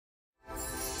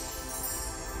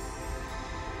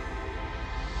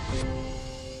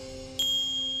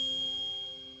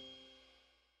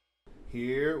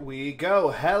Here we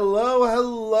go.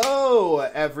 Hello,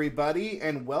 everybody,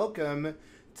 and welcome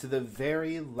to the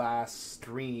very last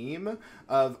stream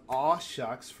of Aw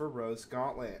Shucks for Rose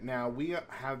Gauntlet. Now, we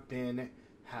have been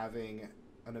having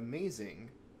an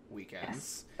amazing weekend,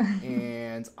 Yes.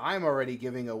 and I'm already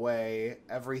giving away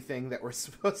everything that we're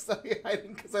supposed to be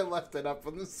hiding because I left it up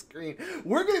on the screen.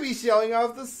 We're going to be showing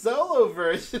off the solo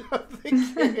version of the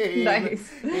game.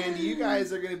 Nice. And you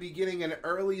guys are going to be getting an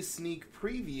early sneak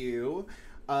preview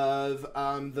of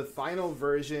the final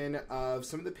version of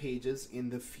some of the pages in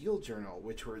the field journal,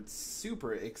 which we're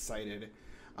super excited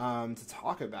to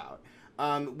talk about.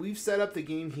 We've set up the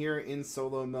game here in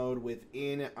solo mode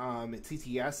within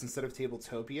TTS instead of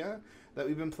Tabletopia that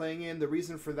we've been playing in. The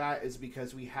reason for that is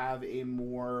because we have a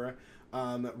more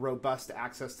robust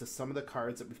access to some of the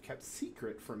cards that we've kept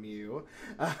secret from you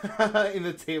in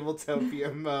the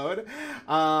Tabletopia mode.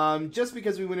 Just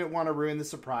because we wouldn't want to ruin the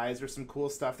surprise. There's some cool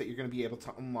stuff that you're going to be able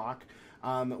to unlock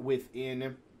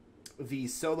within the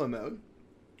solo mode.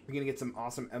 You're going to get some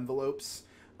awesome envelopes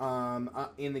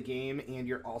in the game, and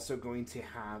you're also going to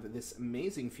have this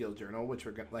amazing field journal, which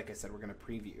like I said, we're going to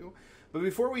preview. But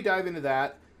before we dive into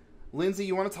that, Lindsay,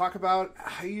 you want to talk about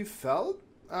how you felt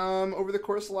over the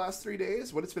course of the last 3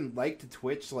 days? What it's been like to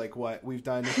Twitch? Like what? We've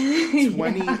done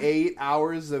 28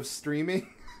 hours of streaming.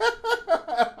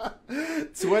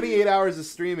 28 hours of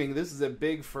streaming. This is a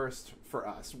big first for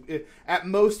us. At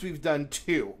most, we've done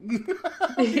 2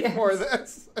 before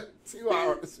this. 2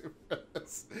 hours.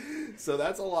 So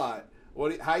that's a lot.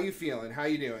 How you feeling? How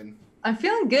you doing? I'm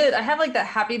feeling good. I have like that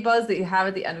happy buzz that you have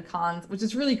at the end of cons, which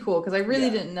is really cool because I really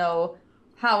didn't know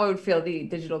how I would feel the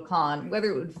digital con,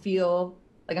 whether it would feel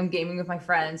like I'm gaming with my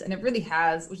friends, and it really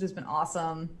has, which has been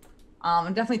awesome.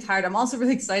 I'm definitely tired. I'm also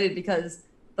really excited because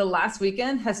the last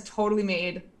weekend has totally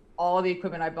made all the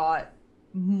equipment I bought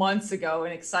months ago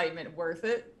in excitement worth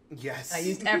it. Yes. And I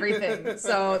used everything.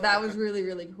 So that was really,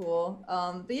 really cool.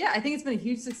 But yeah, I think it's been a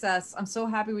huge success. I'm so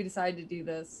happy we decided to do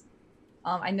this.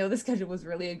 I know the schedule was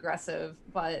really aggressive,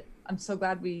 but I'm so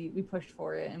glad we pushed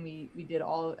for it and we did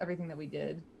everything that we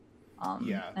did.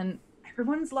 And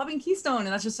everyone's loving Keystone, and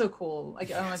that's just so cool.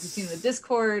 Like, I don't know if you've seen the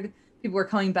Discord, people were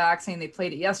coming back saying they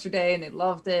played it yesterday and they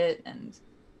loved it, and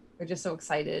they're just so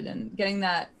excited. And getting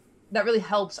that really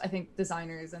helps, I think,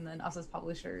 designers and then us as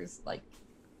publishers, like,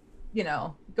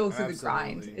 go through the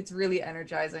grind. It's really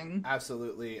energizing.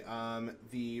 Absolutely.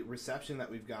 The reception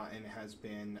that we've gotten has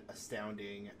been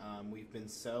astounding. We've been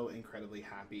so incredibly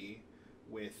happy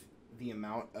with the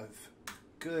amount of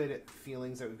good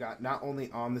feelings that we've got, not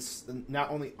only on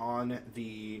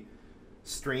the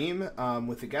stream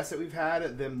with the guests that we've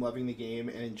had, them loving the game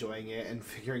and enjoying it and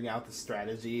figuring out the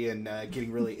strategy and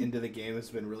getting really into the game has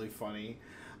been really funny.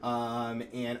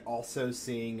 And also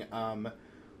seeing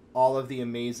all of the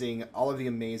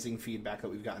amazing feedback that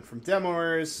we've gotten from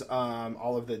demoers,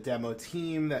 all of the demo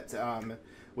team that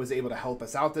was able to help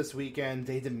us out this weekend.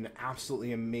 They did an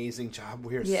absolutely amazing job.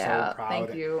 We are so proud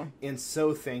thank you. And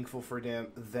so thankful for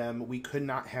them. We could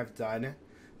not have done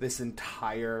this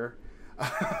entire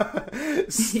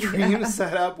stream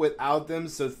setup without them.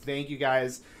 So thank you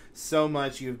guys so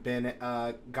much. You've been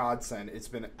a godsend. It's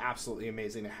been absolutely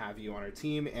amazing to have you on our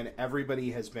team, and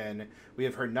everybody we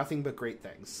have heard nothing but great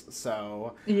things.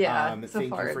 So thank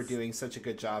you for doing such a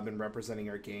good job and representing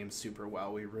our game super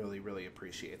well. We really, really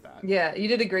appreciate that. Yeah, you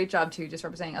did a great job too, just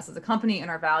representing us as a company and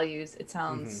our values. It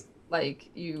sounds like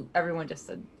everyone just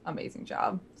did an amazing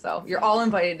job. So you're all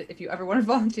invited if you ever want to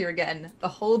volunteer again. The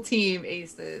whole team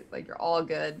aced it. Like, you're all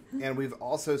good. And we've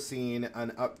also seen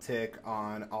an uptick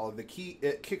on all of the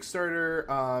Kickstarter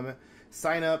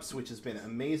signups, which has been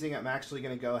amazing. I'm actually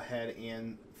going to go ahead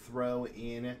and throw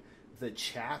in the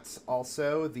chat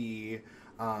also the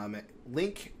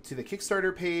link to the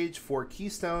Kickstarter page for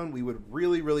Keystone. We would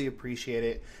really, really appreciate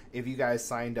it if you guys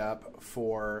signed up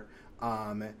for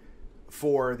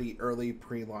the early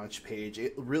pre-launch page.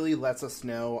 It really lets us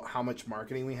know how much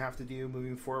marketing we have to do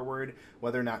moving forward,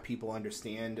 whether or not people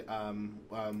understand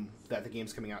that the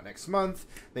game's coming out next month.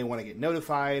 They want to get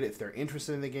notified if they're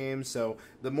interested in the game. So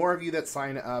the more of you that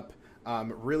sign up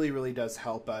really, really does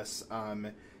help us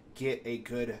get a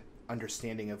good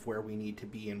understanding of where we need to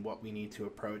be and what we need to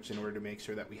approach in order to make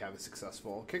sure that we have a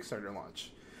successful Kickstarter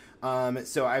launch.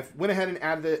 So I've went ahead and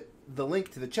added the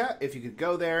link to the chat. If you could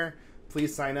go there,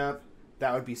 please sign up.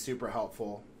 That would be super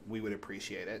helpful. We would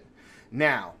appreciate it.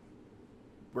 Now,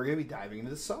 we're going to be diving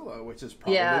into the solo, which is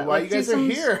probably why you guys are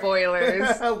here.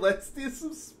 Spoilers. Let's do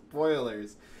some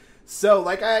spoilers. So,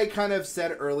 like I kind of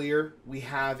said earlier, we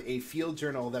have a field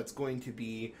journal that's going to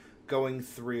be going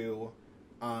through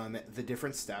the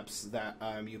different steps that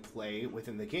you play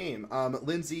within the game.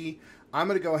 Lindsay, I'm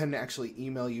going to go ahead and actually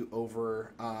email you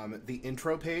over the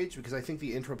intro page, because I think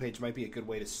the intro page might be a good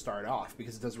way to start off,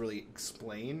 because it does really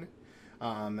explain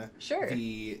Sure.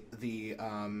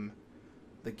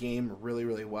 the game really,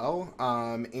 really well,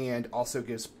 and also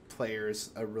gives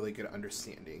players a really good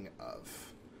understanding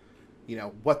of, you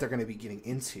know, what they're going to be getting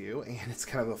into, and it's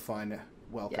kind of a fun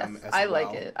welcome as well. I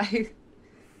like it.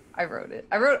 I wrote it.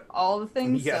 I wrote all the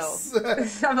things, yes.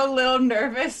 So I'm a little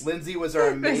nervous. Lindsay was our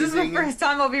amazing... This is the first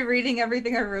time I'll be reading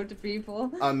everything I wrote to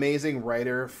people. Amazing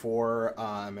writer for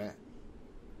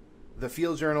the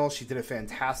Field Journal. She did a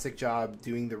fantastic job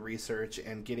doing the research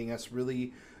and getting us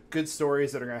really good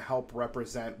stories that are going to help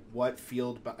represent what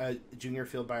junior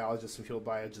field biologists and field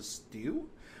biologists do.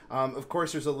 Of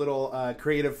course, there's a little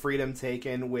creative freedom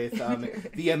taken with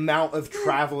the amount of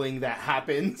traveling that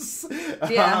happens.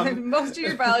 Yeah, most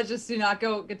junior biologists do not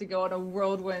get to go on a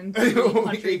whirlwind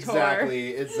country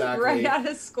exactly, tour. Exactly. Right out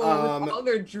of school with all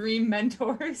their dream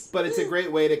mentors. But it's a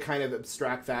great way to kind of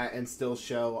abstract that and still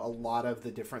show a lot of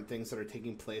the different things that are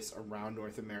taking place around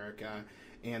North America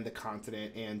and the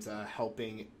continent, and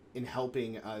helping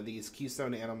these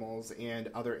keystone animals and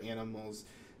other animals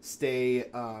stay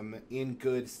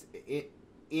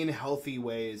in healthy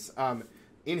ways,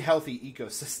 in healthy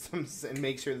ecosystems, and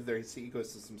make sure that their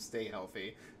ecosystems stay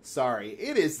healthy. Sorry,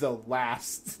 it is the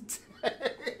last day.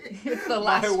 It's the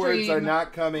last My words are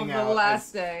not coming out the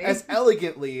last day. as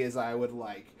elegantly as I would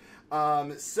like.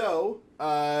 So,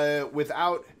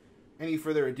 without any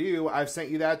further ado, I've sent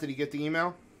you that. Did you get the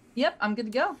email? Yep, I'm good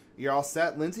to go. You're all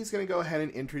set. Lindsay's going to go ahead and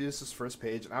introduce this first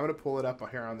page, and I'm going to pull it up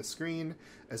here on the screen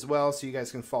as well so you guys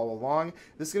can follow along.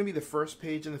 This is going to be the first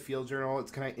page in the Field Journal.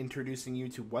 It's kind of introducing you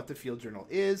to what the Field Journal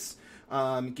is,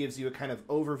 gives you a kind of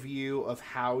overview of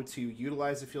how to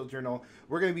utilize the Field Journal.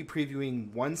 We're going to be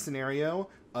previewing one scenario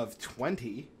of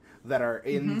 20 that are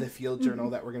in the Field Journal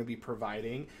that we're going to be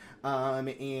providing,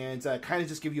 and kind of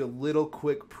just give you a little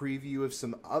quick preview of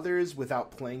some others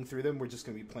without playing through them. We're just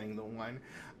going to be playing the one.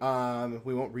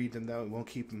 We won't read them, though. We won't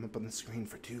keep them up on the screen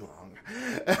for too long.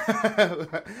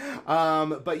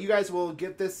 But you guys will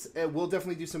get this. We'll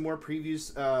definitely do some more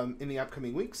previews in the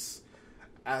upcoming weeks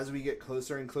as we get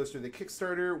closer and closer to the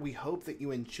Kickstarter. We hope that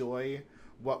you enjoy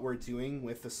what we're doing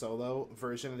with the solo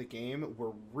version of the game.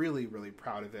 We're really, really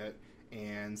proud of it.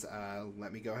 And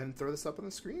let me go ahead and throw this up on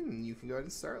the screen, and you can go ahead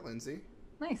and start, Lindsay.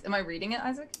 Nice. Am I reading it,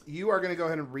 Isaac? You are going to go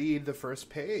ahead and read the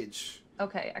first page.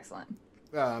 Okay, excellent.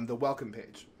 The welcome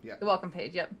page. Yeah. The welcome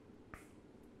page, yep.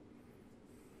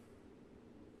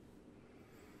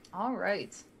 All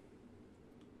right.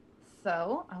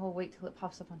 So I will wait till it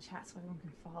pops up on chat so everyone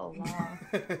can follow along.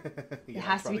 Yeah, it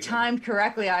has to be good. timed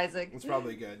correctly, Isaac. That's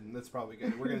probably good. That's probably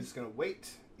good. We're just going to wait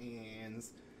and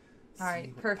see All right,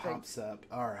 what perfect. pops up.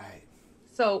 All right.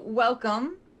 So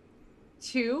welcome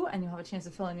to, and you'll have a chance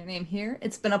to fill in your name here.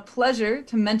 It's been a pleasure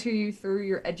to mentor you through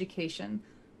your education.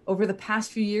 Over the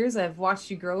past few years, I have watched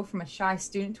you grow from a shy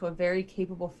student to a very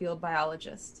capable field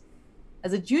biologist.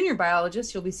 As a junior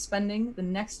biologist, you'll be spending the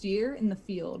next year in the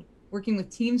field, working with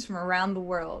teams from around the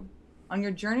world. On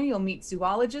your journey, you'll meet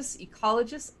zoologists,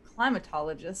 ecologists,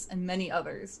 climatologists, and many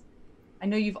others. I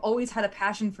know you've always had a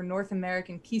passion for North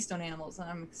American keystone animals, and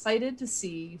I'm excited to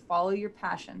see you follow your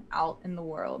passion out in the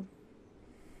world.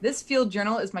 This field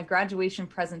journal is my graduation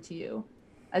present to you.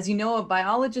 As you know, a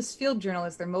biologist's field journal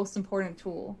is their most important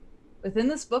tool. Within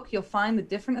this book, you'll find the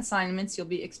different assignments you'll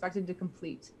be expected to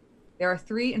complete. There are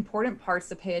 3 important parts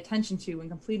to pay attention to when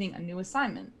completing a new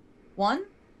assignment. 1,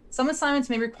 some assignments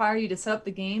may require you to set up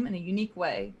the game in a unique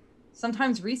way.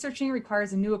 Sometimes researching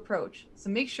requires a new approach, so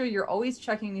make sure you're always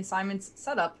checking the assignment's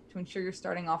setup to ensure you're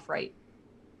starting off right.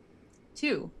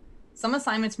 2, some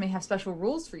assignments may have special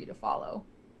rules for you to follow.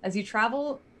 As you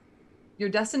travel, your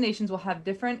destinations will have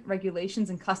different regulations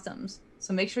and customs,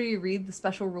 so make sure you read the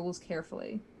special rules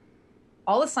carefully.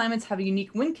 All assignments have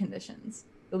unique wind conditions.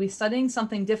 You'll be studying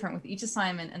something different with each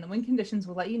assignment, and the wind conditions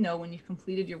will let you know when you've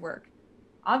completed your work.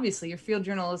 Obviously, your field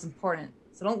journal is important,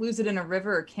 so don't lose it in a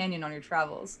river or canyon on your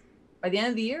travels. By the end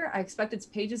of the year, I expect its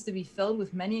pages to be filled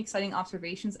with many exciting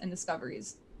observations and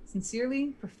discoveries. Sincerely,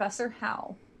 Professor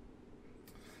Howe.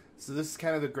 So this is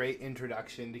kind of a great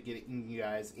introduction to getting you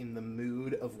guys in the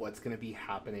mood of what's going to be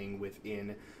happening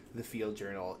within the Field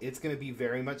Journal. It's going to be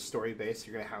very much story-based.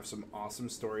 You're going to have some awesome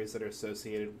stories that are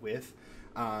associated with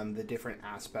the different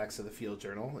aspects of the Field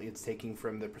Journal. It's taking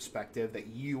from the perspective that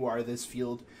you are this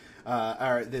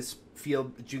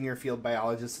junior field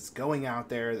biologist that's going out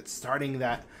there, that's starting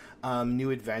that new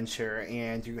adventure,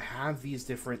 and you have these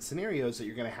different scenarios that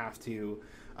you're going to have to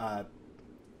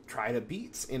try to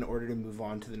beat in order to move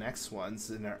on to the next ones.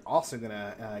 And they're also going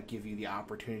to give you the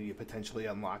opportunity to potentially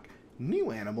unlock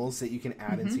new animals that you can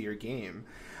add into your game.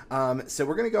 So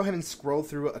we're going to go ahead and scroll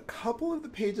through a couple of the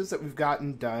pages that we've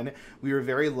gotten done. We were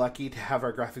very lucky to have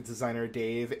our graphic designer,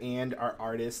 Dave, and our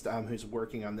artist who's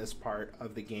working on this part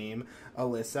of the game,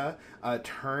 Alyssa,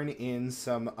 turn in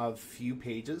some of few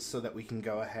pages so that we can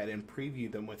go ahead and preview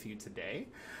them with you today.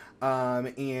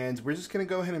 And we're just going to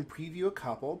go ahead and preview a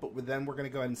couple, but then we're going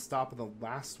to go ahead and stop at the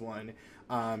last one,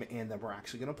 and then we're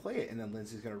actually going to play it, and then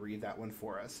Lindsay's going to read that one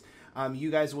for us.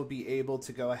 You guys will be able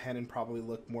to go ahead and probably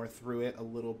look more through it a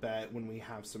little bit when we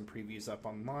have some previews up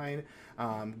online.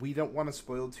 We don't want to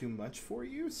spoil too much for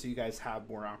you, so you guys have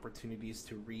more opportunities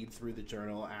to read through the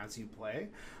journal as you play.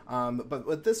 But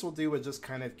what this will do is just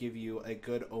kind of give you a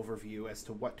good overview as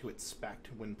to what to expect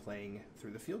when playing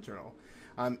through the field journal.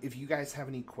 If you guys have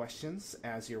any questions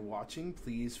as you're watching,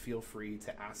 please feel free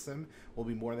to ask them. We'll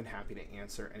be more than happy to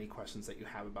answer any questions that you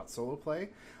have about solo play.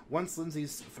 Once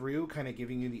Lindsay's through kind of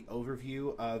giving you the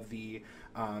overview of the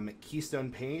Keystone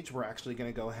page, we're actually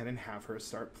going to go ahead and have her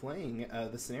start playing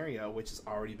the scenario, which has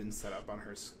already been set up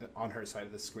on her side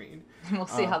of the screen. We'll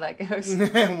see how that goes.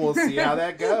 We'll see how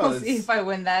that goes. We'll see if I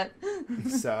win that.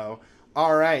 So...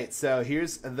 all right, so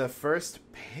here's the first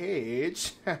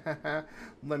page.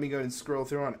 Let me go and scroll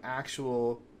through on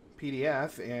actual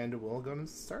PDF, and we'll go and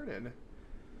start it.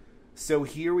 So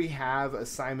here we have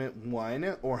assignment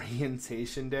 1,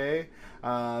 orientation day.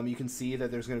 You can see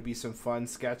that there's going to be some fun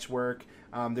sketch work.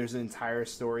 There's an entire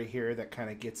story here that kind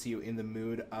of gets you in the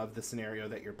mood of the scenario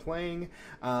that you're playing,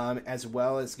 as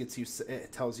well as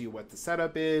it tells you what the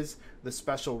setup is, the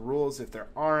special rules if there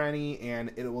are any,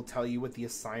 and it will tell you what the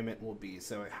assignment will be.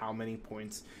 So how many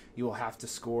points you will have to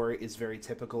score is very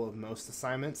typical of most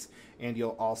assignments, and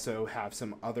you'll also have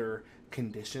some other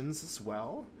conditions as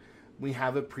well. We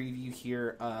have a preview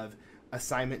here of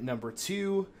assignment number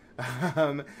 2,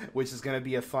 which is going to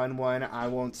be a fun one. I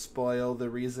won't spoil the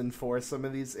reason for some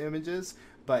of these images,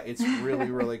 but it's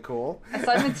really, really cool.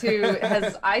 Assignment 2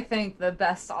 has, I think, the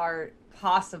best art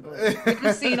possibly. We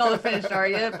haven't seen all the finished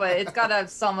art yet, but it's got to have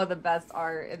some of the best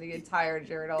art in the entire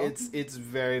journal. It's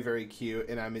very, very cute,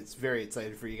 and I'm very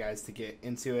excited for you guys to get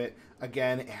into it.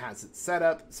 Again, it has its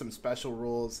setup, some special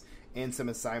rules, and some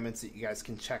assignments that you guys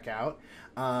can check out.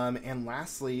 And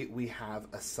lastly, we have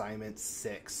assignment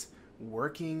 6,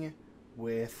 working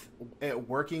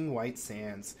white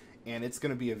sands, and it's going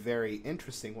to be a very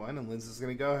interesting one, and Lindsay's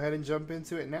going to go ahead and jump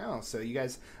into it now. So you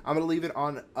guys, I'm going to leave it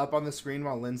up on the screen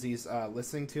while Lindsay's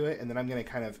listening to it, and then I'm going to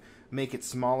kind of make it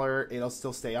smaller. It'll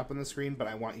still stay up on the screen, but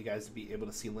I want you guys to be able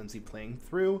to see Lindsay playing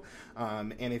through.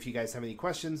 And if you guys have any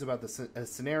questions about the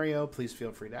scenario, please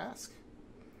feel free to ask.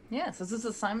 Yeah, so this is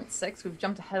assignment 6. We've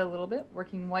jumped ahead a little bit,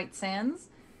 working white sands.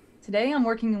 Today I'm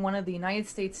working in one of the United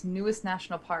States' newest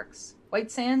national parks.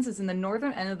 White Sands is in the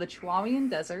northern end of the Chihuahuan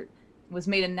Desert and was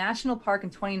made a national park in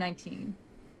 2019.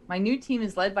 My new team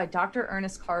is led by Dr.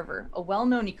 Ernest Carver, a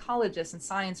well-known ecologist and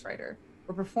science writer.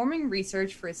 We're performing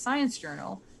research for his science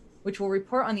journal, which will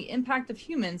report on the impact of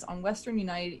humans on western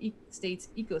United States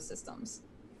ecosystems.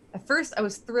 At first, I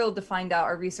was thrilled to find out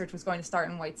our research was going to start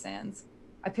in White Sands.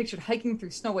 I pictured hiking through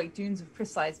snow-white dunes of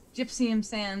crystallized gypsum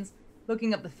sands,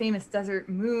 looking up the famous desert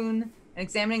moon, and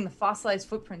examining the fossilized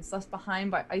footprints left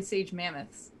behind by Ice Age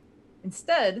mammoths.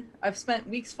 Instead, I've spent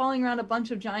weeks following around a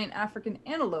bunch of giant African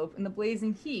antelope in the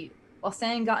blazing heat, while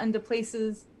sand got into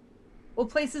places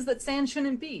that sand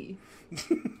shouldn't be.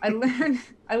 I learned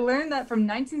that from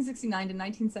 1969 to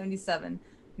 1977,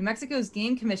 New Mexico's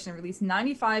Game Commission released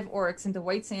 95 oryx into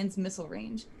White Sands Missile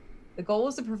Range. The goal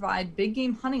was to provide big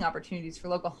game hunting opportunities for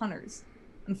local hunters.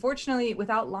 Unfortunately,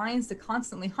 without lions to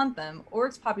constantly hunt them,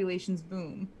 oryx populations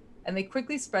boom, and they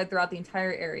quickly spread throughout the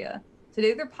entire area.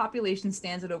 Today, their population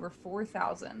stands at over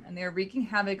 4,000, and they are wreaking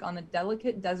havoc on the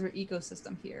delicate desert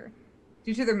ecosystem here.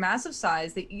 Due to their massive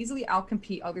size, they easily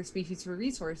outcompete other species for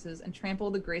resources and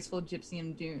trample the graceful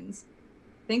gypsum dunes.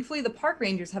 Thankfully, the park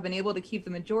rangers have been able to keep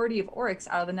the majority of oryx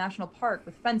out of the national park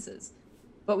with fences,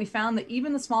 but we found that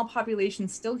even the small population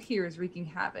still here is wreaking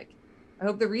havoc. I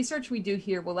hope the research we do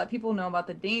here will let people know about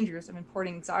the dangers of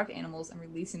importing exotic animals and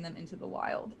releasing them into the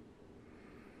wild.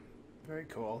 Very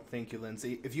cool. Thank you,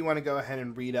 Lindsay. If you want to go ahead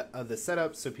and read the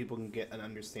setup so people can get an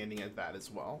understanding of that as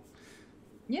well.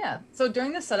 Yeah, so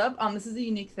during the setup, this is a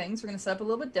unique thing, so we're going to set up a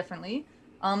little bit differently.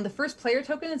 The first player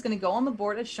token is going to go on the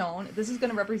board as shown. This is going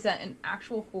to represent an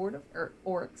actual horde of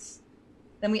oryx.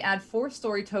 Then we add 4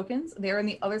 story tokens. They are on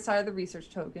the other side of the research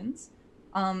tokens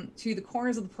to the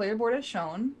corners of the player board as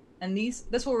shown. And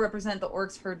this will represent the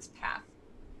oryx herd's path.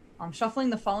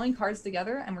 Shuffling the following cards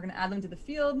together, and we're going to add them to the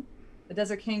field. the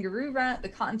desert kangaroo rat, the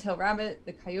cottontail rabbit,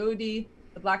 the coyote,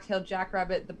 the black-tailed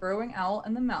jackrabbit, the burrowing owl,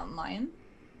 and the mountain lion.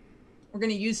 We're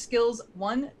going to use skills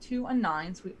 1, 2, and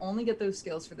 9, so we only get those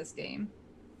skills for this game.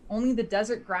 Only the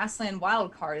desert grassland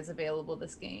wild card is available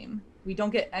this game. We don't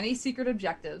get any secret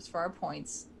objectives for our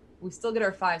points. We still get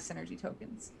our 5 synergy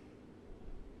tokens.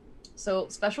 So,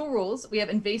 special rules. We have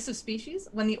invasive species.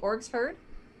 When the orcs herd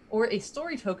or a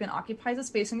story token occupies a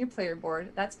space on your player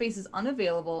board, that space is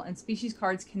unavailable and species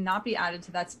cards cannot be added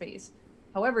to that space.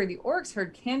 However, the orcs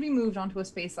herd can be moved onto a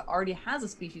space that already has a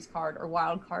species card or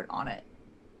wild card on it.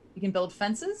 You can build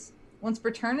fences. Once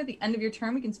per turn, at the end of your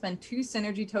turn, we can spend 2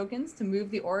 synergy tokens to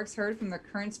move the orcs herd from their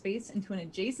current space into an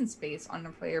adjacent space on the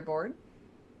player board.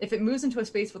 If it moves into a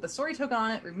space with a story token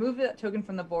on it, remove that token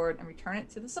from the board and return it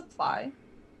to the supply.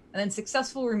 And then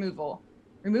successful removal.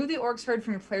 Remove the orcs herd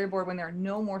from your player board when there are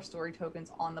no more story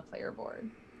tokens on the player board.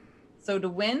 So to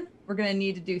win, we're going to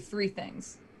need to do 3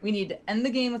 things. We need to end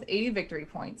the game with 80 victory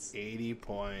points. 80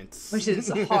 points. Which is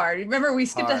hard. Remember, we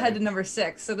skipped ahead to number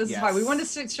 6, so this is hard. We wanted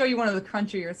to show you one of the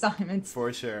crunchier assignments.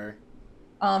 For sure.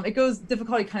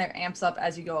 Difficulty kind of amps up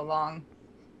as you go along.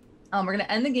 We're going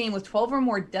to end the game with 12 or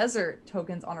more desert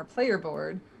tokens on our player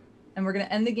board. And we're going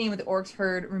to end the game with the orcs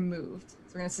herd removed. So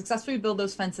we're going to successfully build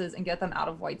those fences and get them out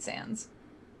of White Sands.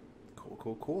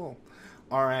 Cool.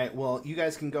 All right, well, you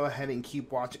guys can go ahead and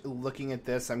keep looking at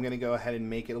this. I'm going to go ahead and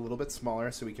make it a little bit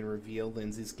smaller so we can reveal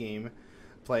Lindsay's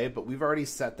gameplay. But we've already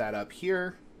set that up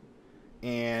here.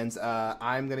 And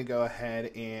I'm going to go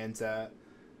ahead and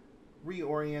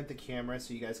reorient the camera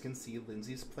so you guys can see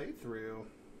Lindsay's playthrough.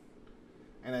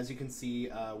 And as you can see,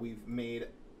 we've made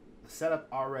the setup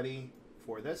already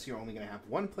for this. You're only going to have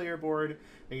 1 player board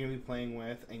that you're going to be playing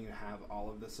with, and you have all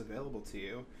of this available to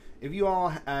you. If you all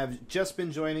have just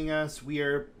been joining us, we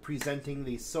are presenting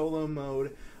the solo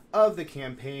mode of the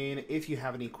campaign. If you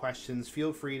have any questions,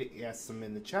 feel free to ask them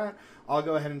in the chat. I'll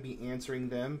go ahead and be answering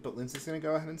them, but Lindsay's going to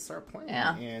go ahead and start playing.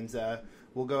 Yeah. And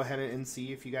we'll go ahead and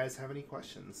see if you guys have any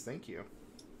questions. Thank you.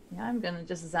 Yeah, I'm going to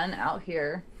just zen out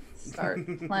here, start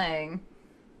playing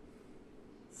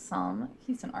some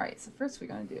Keystone. All right, so first we're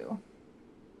going to do...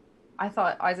 I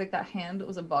thought, Isaac, that hand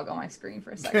was a bug on my screen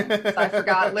for a second. So I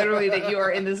forgot literally that you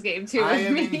are in this game too. I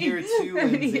am in here too,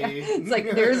 Lindsay. Yeah. It's like,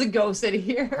 there's a ghost in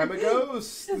here. I'm a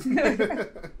ghost. All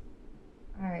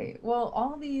right. Well,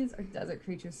 all these are desert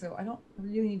creatures, so I don't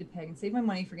really need to peg and save my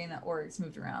money for getting that orcs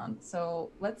moved around. So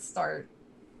let's start.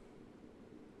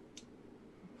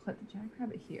 Put the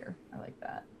jackrabbit here. I like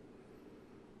that.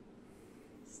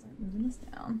 Start moving this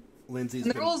down.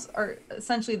 The rules are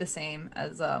essentially the same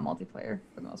as multiplayer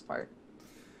for the most part.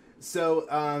 So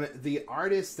the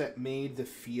artists that made the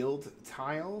field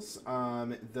tiles,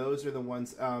 those are the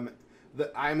ones. I'm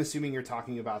assuming you're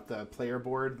talking about the player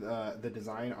board, the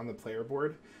design on the player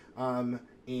board.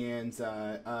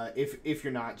 If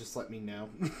you're not, just let me know.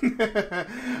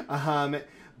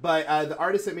 But the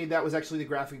artist that made that was actually the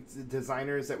graphic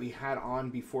designers that we had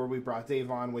on before we brought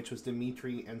Dave on, which was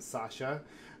Dimitri and Sasha,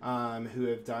 who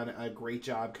have done a great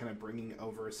job kind of bringing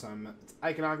over some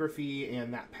iconography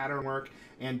and that pattern work.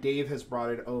 And Dave has brought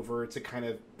it over to kind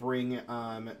of bring it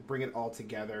all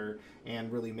together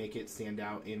and really make it stand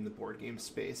out in the board game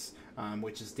space,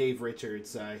 which is Dave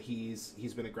Richards.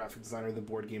 He's been a graphic designer in the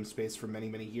board game space for many,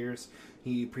 many years.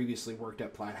 He previously worked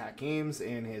at Plaid Hat Games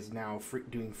and is now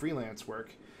doing freelance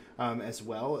work. As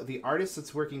well. The artist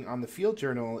that's working on the Field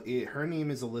Journal, her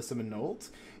name is Alyssa Minolt,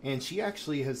 and she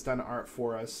actually has done art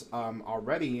for us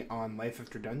already on Life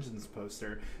After Dungeons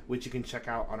poster, which you can check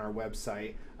out on our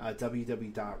website,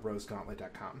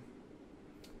 www.rosegauntlet.com.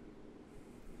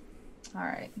 All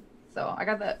right, so I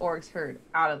got that orcs herd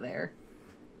out of there.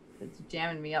 It's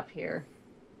jamming me up here.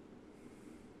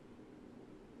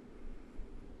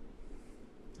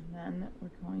 And then we're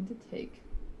going to take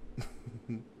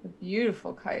a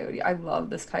beautiful coyote. I love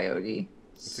this coyote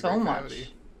so much.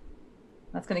 Coyote.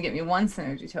 That's going to get me 1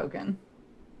 synergy token.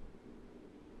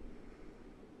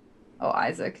 Oh,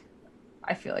 Isaac.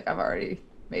 I feel like I've already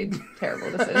made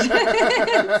terrible decisions.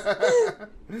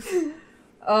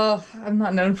 Oh, I'm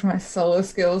not known for my solo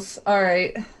skills. All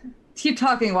right. Keep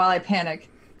talking while I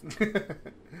panic.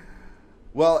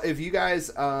 Well, if you guys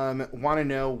want to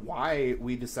know why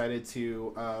we decided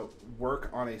to work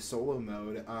on a solo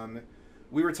mode,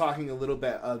 we were talking a little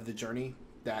bit of the journey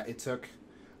that it took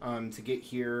to get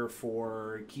here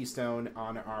for Keystone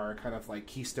on our kind of like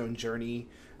Keystone journey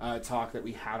talk that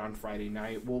we had on Friday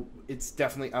night. Well, it's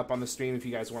definitely up on the stream if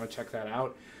you guys want to check that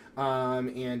out.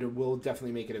 And we'll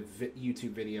definitely make it a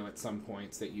YouTube video at some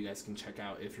point so that you guys can check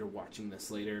out if you're watching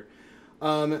this later.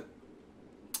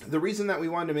 The reason that we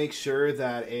wanted to make sure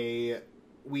that a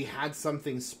we had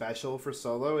something special for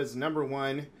solo is, number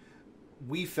one,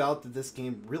 we felt that this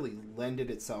game really lended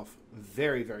itself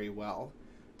very, very well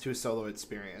to a solo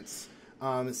experience.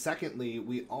 Secondly,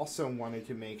 we also wanted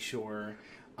to make sure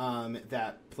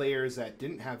that players that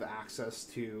didn't have access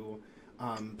to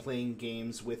playing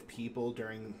games with people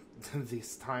during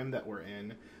this time that we're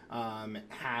in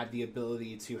had the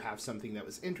ability to have something that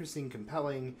was interesting,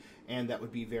 compelling, and that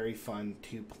would be very fun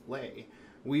to play.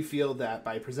 We feel that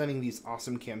by presenting these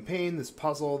awesome campaign, this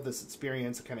puzzle, this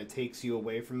experience, it kind of takes you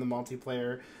away from the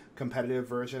multiplayer competitive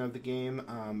version of the game,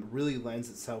 really lends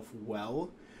itself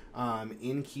well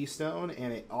in Keystone,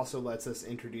 and it also lets us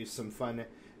introduce some fun,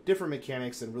 different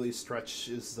mechanics and really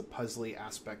stretches the puzzly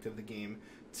aspect of the game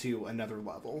to another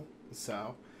level.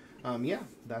 So, yeah,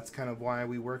 that's kind of why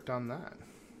we worked on that.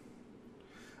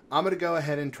 I'm going to go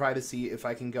ahead and try to see if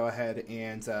I can go ahead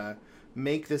and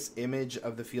make this image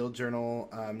of the field journal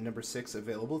number 6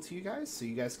 available to you guys, so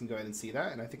you guys can go ahead and see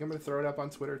that. And I think I'm going to throw it up on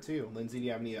Twitter too. Lindsay, do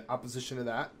you have any opposition to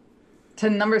that? To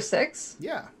number 6?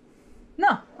 Yeah.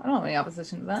 No, I don't have any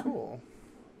opposition to that. Cool.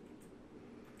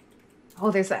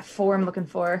 Oh, there's that 4 I'm looking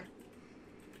for.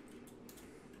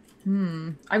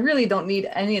 I really don't need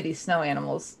any of these snow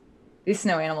animals. These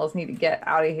snow animals need to get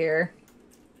out of here.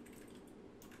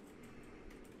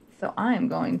 So I am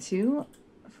going to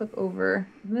flip over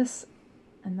this,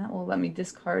 and that will let me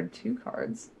discard 2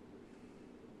 cards.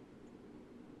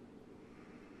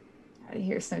 Out of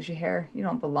here, Snowshoe Hare. You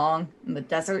don't belong in the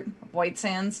desert of White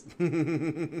Sands.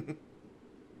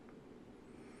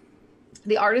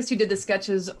 The artist who did the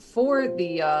sketches for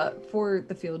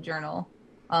the field journal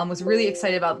was really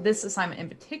excited about this assignment in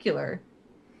particular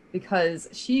because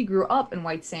she grew up in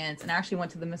White Sands and actually went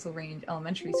to the Missile Range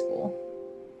Elementary School.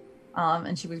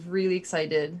 And she was really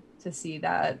excited to see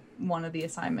that one of the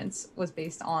assignments was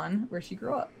based on where she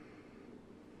grew up.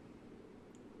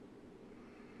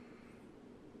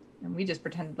 And we just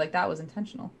pretended like that was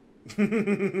intentional.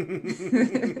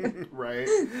 Right.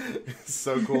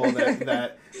 So cool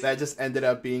that just ended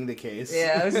up being the case.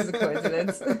 Yeah, it was just a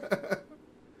coincidence. All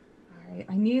right,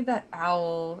 I need that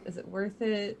owl. Is it worth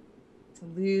it to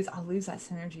lose? I'll lose that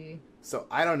synergy. So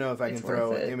I don't know if I can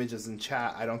throw it. images in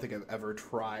chat. I don't think I've ever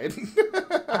tried.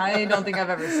 I don't think I've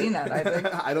ever seen that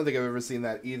either. I don't think I've ever seen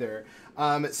that either.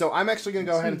 So I'm actually going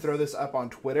to go ahead and throw this up on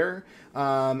Twitter.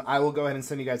 I will go ahead and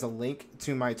send you guys a link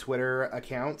to my Twitter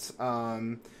account.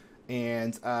 And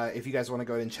if you guys want to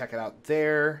go ahead and check it out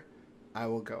there, I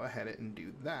will go ahead and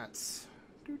do that.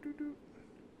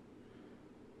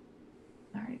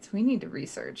 All right, so we need to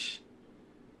research.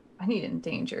 I need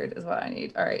endangered is what I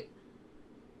need. All right.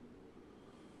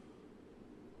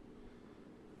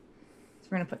 So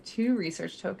we're going to put 2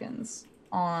 research tokens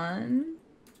on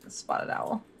the spotted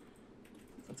owl.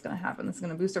 That's what's going to happen. This is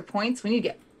going to boost our points. We need to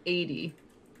get 80,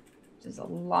 which is a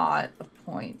lot of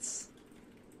points.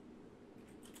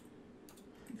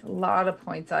 It's a lot of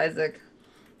points, Isaac.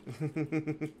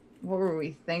 What were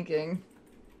we thinking?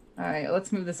 All right,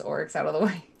 let's move this Oryx out of the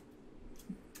way.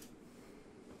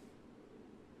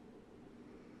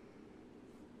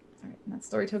 All right, and that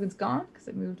story token's gone because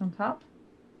it moved on top.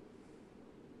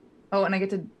 Oh, and I get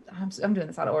to... I'm doing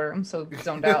this out of order. I'm so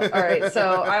zoned out. All right,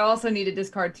 so I also need to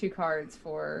discard 2 cards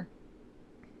for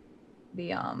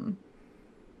the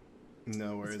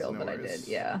No worries, skill no that worries. I did.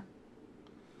 Yeah.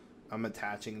 I'm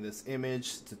attaching this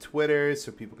image to Twitter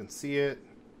so people can see it.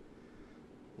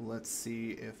 Let's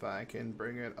see if I can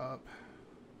bring it up.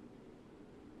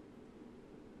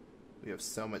 We have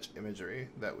so much imagery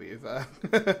that we've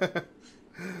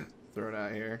thrown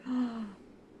out here.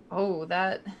 Oh,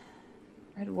 that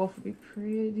red wolf would be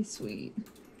pretty sweet.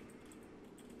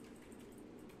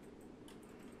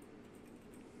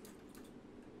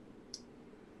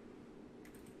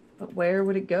 But where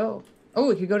would it go? Oh,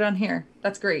 it could go down here.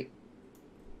 That's great.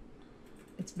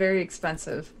 It's very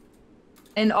expensive.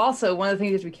 And also, one of the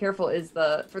things you have to be careful is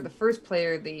for the first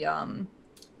player, the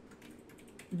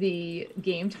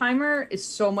game timer is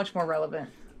so much more relevant.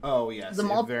 Oh, yes,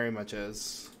 it very much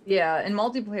is. Yeah, in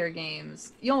multiplayer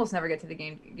games, you almost never get to the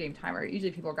game timer.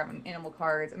 Usually people are grabbing animal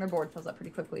cards, and their board fills up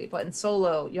pretty quickly. But in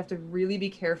solo, you have to really be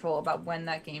careful about when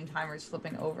that game timer is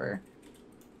flipping over.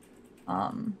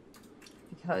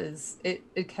 Because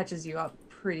it catches you up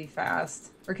pretty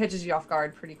fast, or catches you off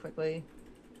guard pretty quickly.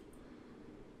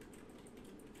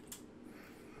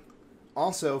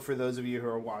 Also, for those of you who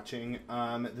are watching,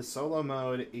 the solo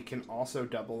mode, it can also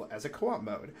double as a co-op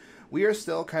mode. We are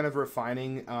still kind of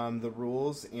refining the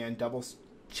rules and double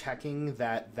checking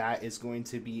that that is going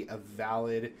to be a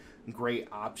valid, great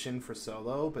option for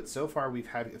solo. But so far, we've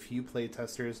had a few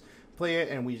playtesters play it,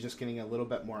 and we're just getting a little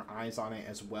bit more eyes on it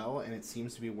as well, and it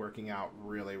seems to be working out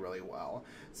really, really well.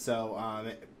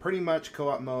 So pretty much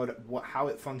co-op mode, how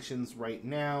it functions right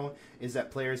now is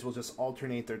that players will just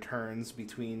alternate their turns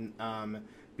between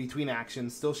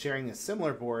actions, still sharing a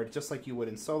similar board, just like you would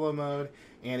in solo mode,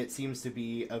 and it seems to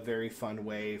be a very fun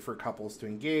way for couples to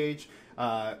engage,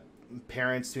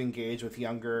 parents to engage with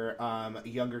younger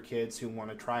kids who want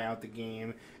to try out the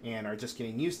game and are just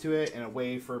getting used to it, and a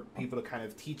way for people to kind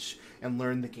of teach and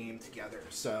learn the game together.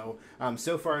 So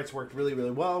so far it's worked really,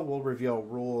 really well. We'll reveal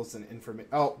rules and information.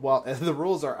 Oh, well, the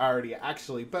rules are already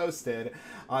actually posted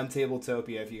on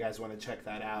Tabletopia if you guys want to check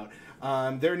that out.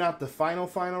 They're not the final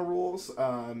rules,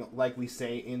 like we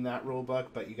say in that rule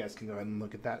book, but you guys can go ahead and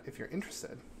look at that if you're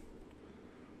interested.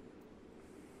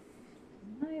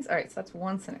 Nice. All right, so that's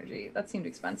 1 synergy. That seemed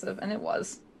expensive, and it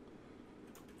was.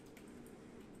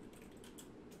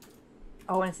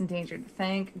 Oh, and it's endangered.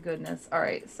 Thank goodness. All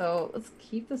right, so let's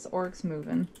keep this orcs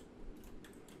moving.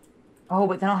 Oh,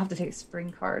 but then I'll have to take a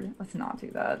spring card. Let's not do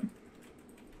that.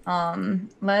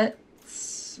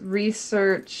 Let's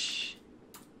research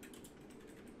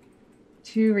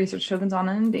 2 research tokens on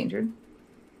an endangered.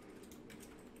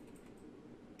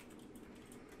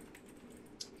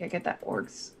 Okay, get that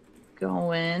orcs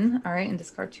going. All right, and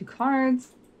discard 2 cards.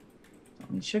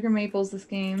 Don't need sugar maples this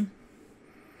game.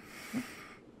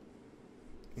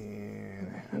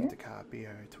 And I have to copy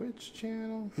our Twitch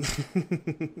channel.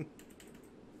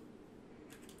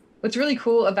 What's really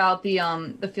cool about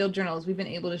the field journal is we've been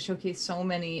able to showcase so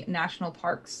many national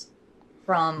parks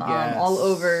from all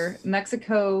over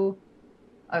Mexico,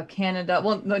 Canada,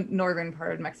 well, the northern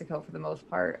part of Mexico for the most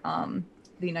part,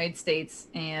 the United States,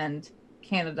 and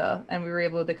Canada, and we were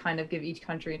able to kind of give each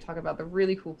country and talk about the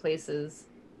really cool places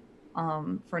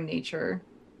for nature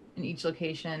in each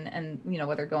location, and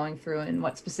what they're going through and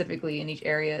what specifically in each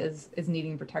area is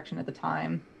needing protection at the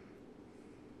time,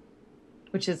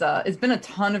 which is it's been a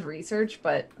ton of research,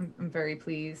 but I'm very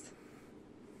pleased.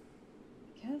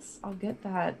 I guess I'll get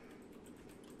that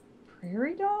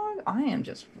prairie dog. I am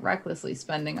just recklessly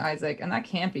spending, Isaac, and that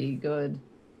can't be good.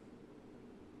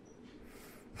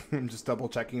 I'm just double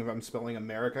checking if I'm spelling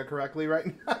America correctly right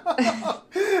now.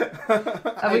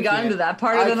 Have we gotten to that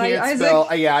part of the night,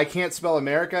 Isaac? Yeah, I can't spell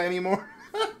America anymore.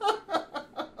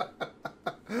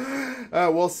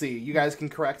 We'll see. You guys can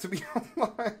correct me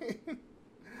online.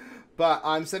 But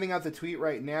I'm sending out the tweet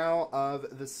right now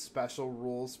of the special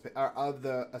rules of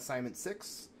the assignment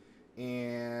 6,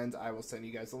 and I will send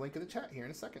you guys the link in the chat here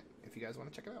in a second if you guys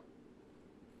want to check it out.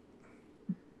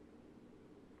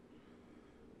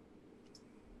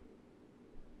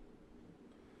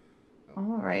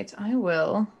 All right, I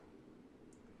will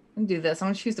do this. I'm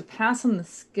going to choose to pass on the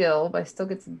skill, but I still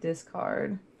get to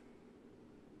discard.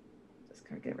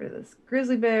 Discard, get rid of this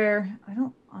grizzly bear. I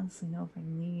don't honestly know if I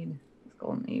need this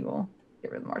golden eagle.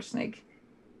 Get rid of the marsh snake.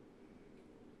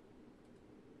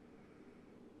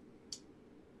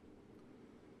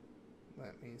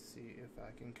 Let me see if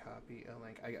I can copy a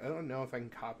link. I don't know if I can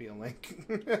copy a link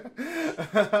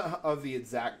of the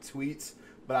exact tweet,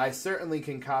 but I certainly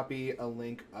can copy a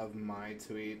link of my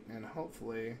tweet, and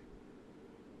hopefully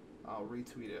I'll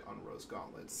retweet it on Rose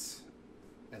Gauntlets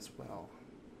as well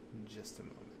in just a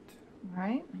moment. All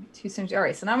right, 2 synergy. All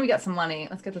right, so now we got some money.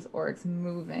 Let's get this orcs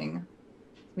moving.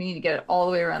 We need to get it all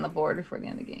the way around the board before the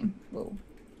end of the game. Whoa,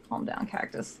 calm down,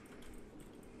 cactus.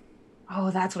 Oh,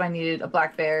 that's what I needed, a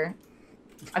black bear.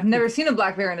 I've never seen a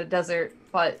black bear in a desert,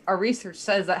 but our research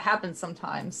says that happens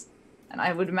sometimes. And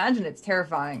I would imagine it's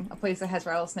terrifying. A place that has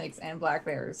rattlesnakes and black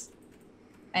bears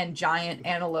and giant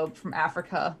antelope from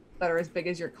Africa that are as big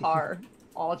as your car,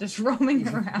 all just roaming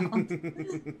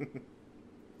around.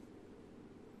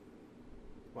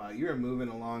 Wow, you're moving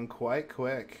along quite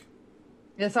quick.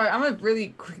 Yeah, sorry, I'm a really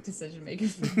quick decision maker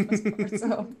for the most part,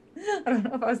 so I don't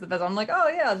know if I was the best. I'm like, oh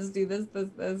yeah, I'll just do this.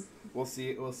 We'll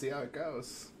see how it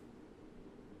goes.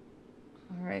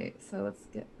 All right, so let's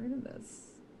get rid of this.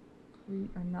 We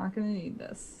are not going to need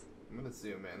this. I'm going to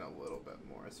zoom in a little bit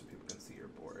more so people can see your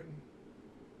board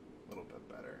a little bit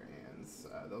better, and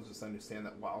they'll just understand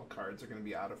that wild cards are going to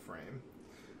be out of frame.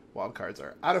 Wild cards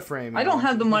are out of frame. I don't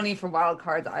have the money for wild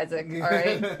cards, Isaac, all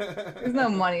right? There's no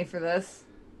money for this.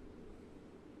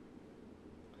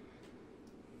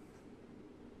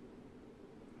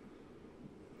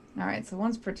 All right, so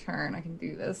once per turn, I can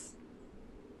do this.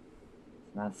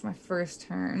 So that's my first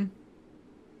turn.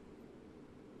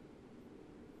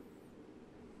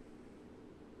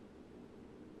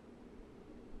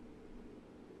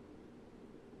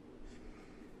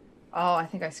 Oh, I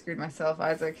think I screwed myself,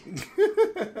 Isaac.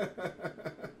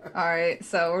 All right,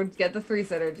 so we'll get the 3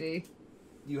 synergy.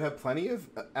 You have plenty of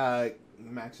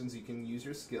actions you can use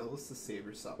your skills to save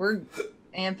yourself. We're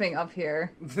amping up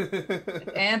here. It's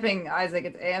amping, Isaac.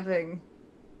 It's amping.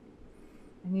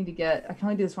 I can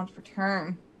only do this once per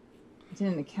turn. I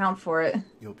didn't account for it.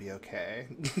 You'll be okay.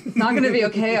 It's not going to be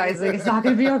okay, Isaac. It's not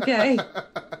going to be okay.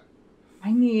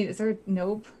 Is there,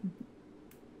 nope.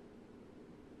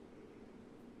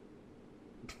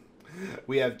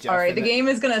 We have Jeff. All right, the game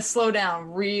is going to slow down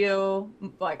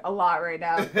a lot right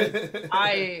now.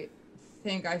 I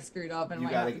think I screwed up and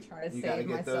might have to try to save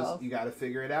myself. You got to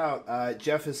figure it out.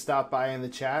 Jeff has stopped by in the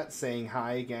chat saying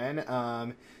hi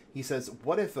again. He says,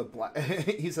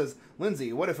 he says,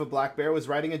 Lindsay, what if a black bear was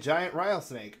riding a giant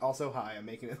rattlesnake? Also, hi, I'm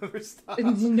making another stop.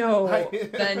 No.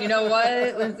 Then you know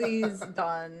what? Lindsay's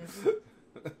done.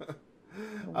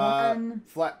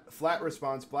 Flat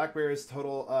response, black bear is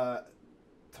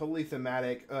totally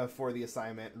thematic for the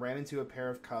assignment. Ran into a pair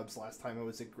of cubs last time I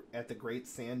was at the Great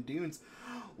Sand Dunes.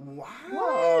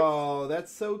 Wow, what?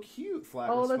 That's so cute. Flat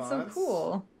response. Oh, that's so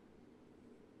cool.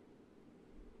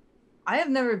 I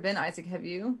have never been, Isaac. Have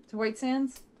you, to White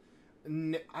Sands?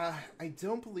 I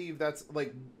don't believe that's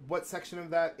like what section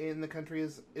of that in the country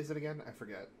is it again? I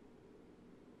forget.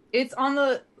 It's on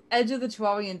the edge of the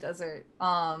Chihuahuan Desert.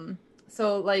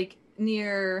 So like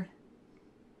near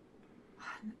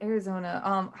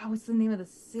Arizona. What's the name of the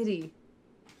city?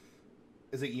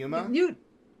 Is it Yuma?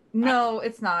 No,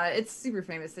 it's not. It's super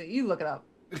famous. You look it up.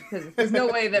 Because there's no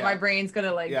way that my brain's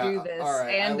gonna do this. All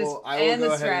right. And I will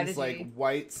go ahead and like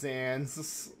White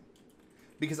Sands,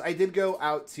 because I did go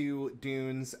out to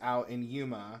dunes out in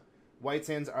Yuma. The White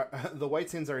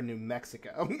Sands are in New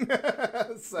Mexico.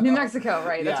 So, New Mexico,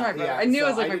 right? That's my brother. I knew it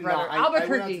was like my brother. Albuquerque. I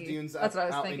went out to dunes that's what I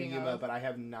was out thinking in Yuma, of. but I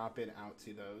have not been out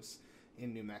to those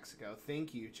in New Mexico.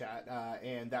 Thank you, chat.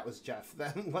 And that was Jeff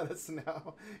that let us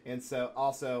know. And so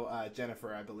also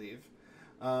Jennifer, I believe.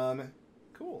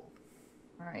 Cool.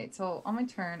 All right, so on my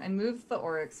turn, I moved the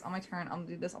Oryx. On my turn, I'll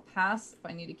do this. I'll pass if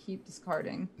I need to keep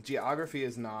discarding. Geography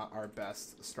is not our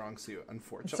best strong suit,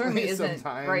 unfortunately. It certainly isn't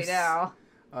sometimes. right now.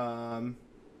 All right,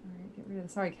 get rid of the...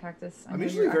 Sorry, cactus. I'm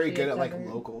usually very good at like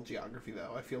local geography,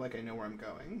 though. I feel like I know where I'm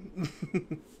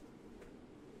going.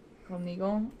 Golden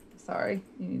Eagle, sorry,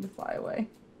 you need to fly away.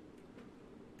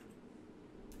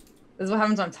 This is what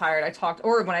happens when I'm tired.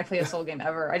 Or when I play a soul game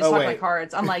ever. I just talk my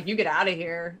cards. I'm like, you get out of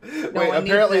here. No one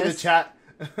apparently needs this. The chat...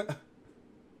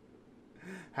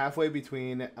 halfway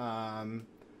between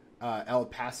El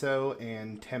Paso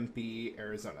and Tempe,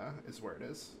 Arizona is where it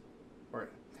is. Or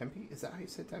Tempe? Is that how you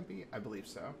say Tempe? I believe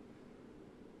so.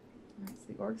 Alright, so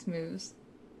the Oryx moves.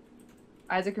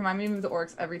 Isaac, remind me to move the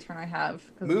Oryx every turn I have.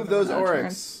 Move those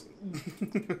Oryx.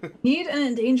 Need an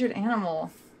endangered animal.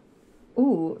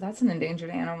 Ooh, that's an endangered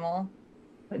animal.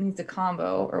 But it needs a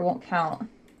combo or won't count.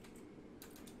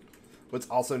 What's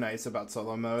also nice about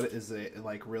solo mode is it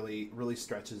like really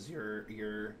stretches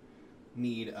your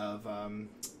need of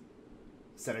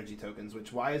synergy tokens.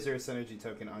 Why is there a synergy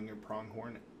token on your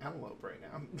pronghorn antelope right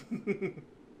now?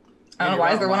 I don't know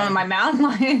why is there one on my mountain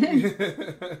lion.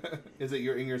 Is it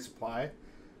in your supply?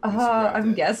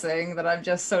 I'm guessing that I'm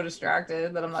just so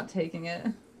distracted that I'm not taking it.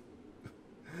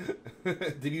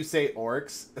 Did you say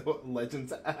orcs?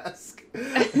 Legends ask.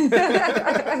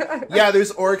 Yeah,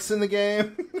 there's orcs in the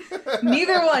game.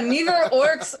 Neither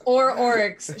orcs or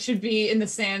oryx should be in the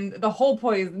sand. The whole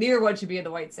point is neither one should be in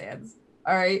the White Sands.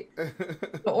 All right,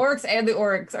 the orcs and the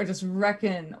oryx are just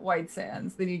wrecking White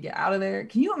Sands. They need to get out of there.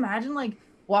 Can you imagine like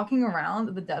walking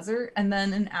around the desert and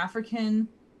then an African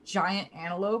giant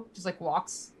antelope just like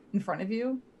walks in front of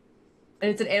you? And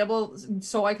it's an animal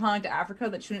so iconic to Africa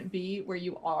that shouldn't be where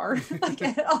you are like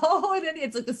at all. And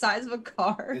it's like the size of a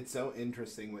car. It's so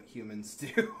interesting what humans do.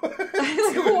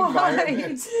 Why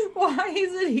is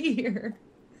it here?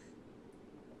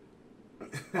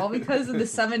 All because in the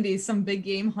 70s, some big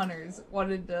game hunters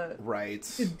wanted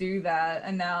to do that,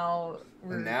 and now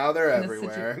they're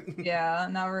everywhere.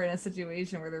 Now we're in a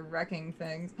situation where they're wrecking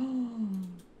things.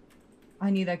 I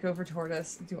need that gopher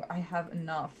tortoise. Do I have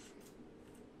enough?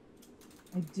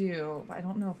 I do, but I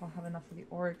don't know if I'll have enough for the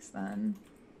oryx then.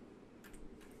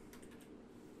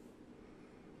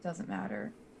 Doesn't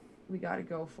matter. We gotta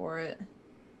go for it.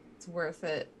 It's worth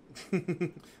it.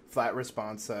 Flat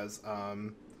response says,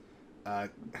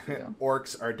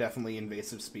 orcs are definitely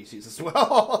invasive species as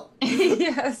well.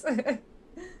 Yes.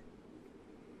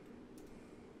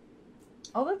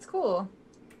 Oh, that's cool.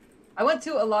 I went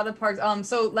to a lot of parks.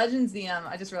 So Legends DM,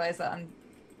 I just realized that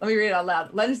let me read it out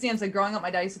loud. Legends DM said, growing up, my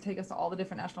dad used to take us to all the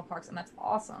different national parks, and that's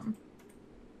awesome.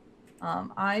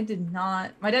 I did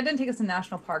not. My dad didn't take us to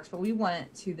national parks, but we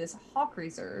went to this hawk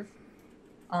reserve,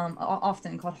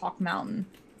 often called Hawk Mountain,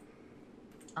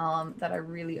 that I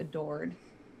really adored,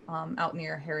 out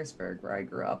near Harrisburg, where I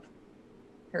grew up,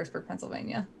 Harrisburg,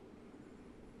 Pennsylvania.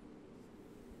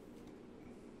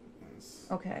 Nice.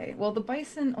 Okay, well the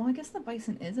bison. Oh, I guess the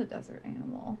bison is a desert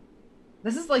animal.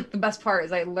 This is like the best part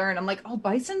is I learn. I'm like, oh,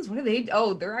 bisons. What are they?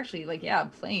 Oh, they're actually like, yeah,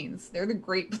 plains. They're the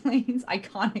Great Plains,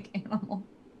 iconic animal.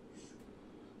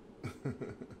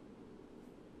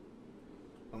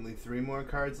 Only 3 more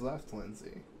cards left,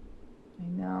 Lindsay. I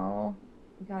know.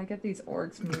 We gotta get these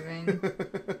orcs moving.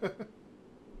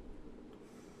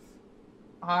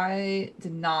 I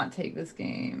did not take this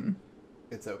game.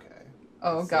 It's okay.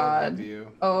 Oh God.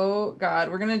 Oh God.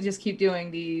 We're gonna just keep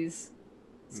doing these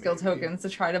skill tokens to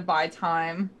try to buy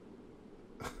time.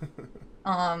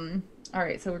 All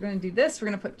right, so we're gonna do this. We're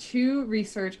gonna put 2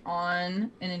 research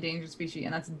on an endangered species,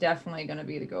 and that's definitely gonna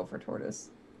be the go for tortoise.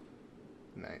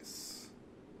 Nice.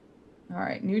 All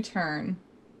right, new turn.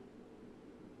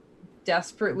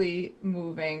 Desperately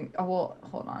moving. Oh, well,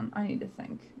 hold on. I need to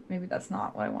think. Maybe that's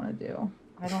not what I want to do.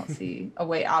 I don't see a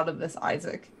way out of this,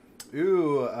 Isaac.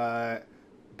 Ooh,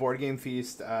 Board Game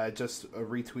Feast just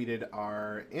retweeted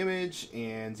our image,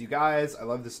 and you guys, I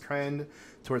love this trend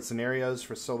towards scenarios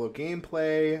for solo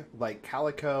gameplay like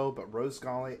Calico, but Rose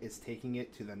Gauntlet is taking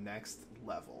it to the next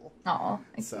level. Oh,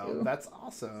 thank you. So that's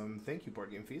awesome. Thank you,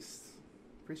 Board Game Feast.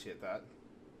 Appreciate that.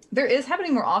 There is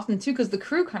happening more often too, because the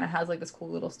crew kind of has like this cool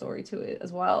little story to it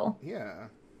as well. Yeah.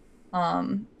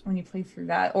 When you play through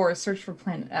that, or Search for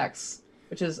Planet X,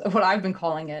 which is what I've been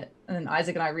calling it, and then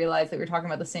Isaac and I realized that we were talking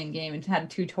about the same game and had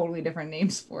 2 totally different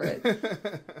names for it.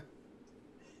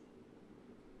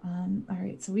 All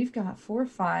right, so we've got 4,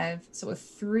 5, so a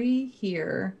 3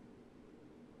 here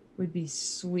would be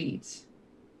sweet.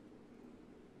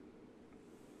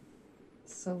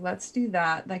 So let's do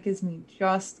that. That gives me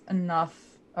just enough.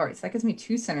 All right, so that gives me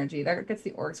 2 synergy. That gets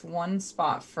the orcs 1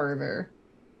 spot further.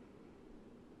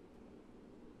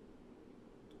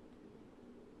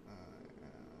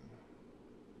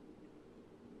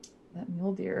 That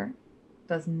mule deer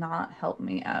does not help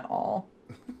me at all.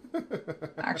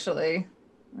 Actually,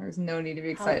 there's no need to be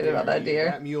excited about that deer.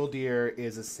 That mule deer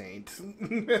is a saint.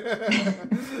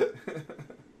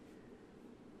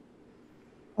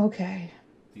 Okay.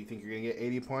 Do you think you're going to get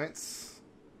 80 points?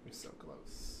 You're so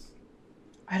close.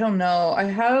 I don't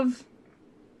know.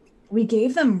 We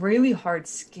gave them really hard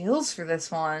skills for this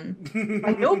one.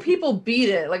 I know people beat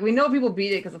it. Like, we know people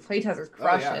beat it because the playtesters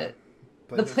crush it.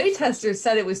 The playtesters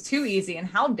said it was too easy, and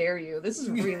how dare you? This is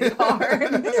really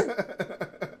hard.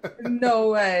 No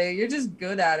way. You're just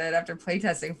good at it after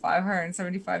playtesting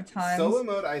 575 times. Solo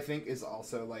mode, I think, is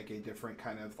also like a different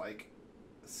kind of like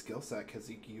skill set, because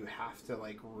you have to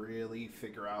like really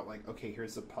figure out like, okay,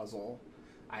 here's a puzzle.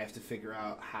 I have to figure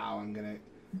out how I'm gonna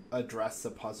address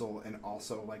the puzzle and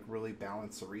also like really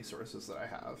balance the resources that I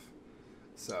have.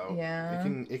 So yeah,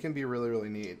 it can be really, really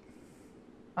neat.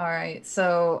 All right,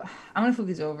 so I'm gonna flip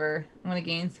these over. I'm gonna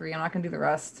gain 3. I'm not gonna do the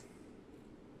rest.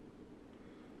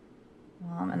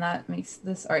 And that makes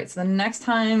this... All right, so the next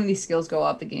time these skills go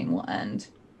up, the game will end.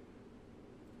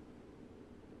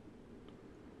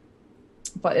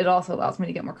 But it also allows me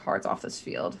to get more cards off this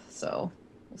field, so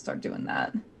we'll start doing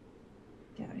that.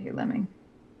 Get out of here, lemming.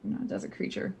 You're not a desert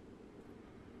creature.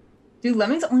 Do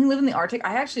lemmings only live in the Arctic?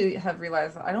 I actually have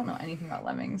realized that I don't know anything about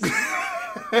lemmings.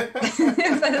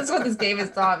 That is what this game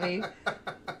has taught me.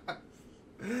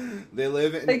 They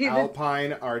live in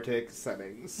alpine Arctic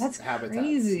settings. That's habitats.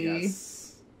 Crazy.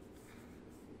 Yes.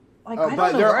 Like,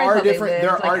 but there are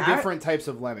different types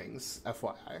of lemmings,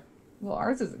 FYI. Well,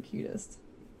 ours is the cutest.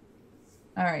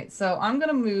 All right, so I'm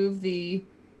gonna move the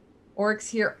orcs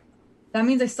here. That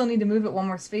means I still need to move it 1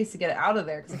 more space to get it out of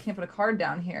there because I can't put a card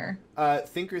down here.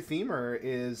 Thinker Themer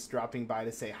is dropping by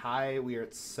to say hi. We are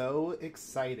so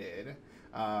excited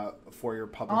for your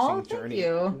publishing journey.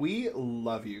 You. We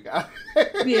love you guys.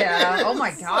 Yeah. Oh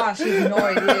my gosh, you have no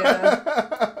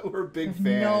idea. We're big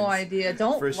fans. No idea.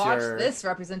 Don't watch this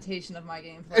representation of my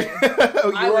gameplay.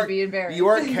 I would be embarrassed. You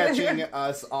are catching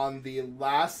us on the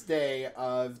last day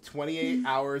of 28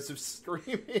 hours of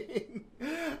streaming.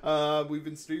 We've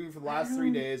been streaming for the last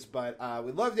 3 days, but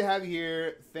we'd love to have you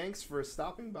here. Thanks for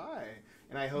stopping by.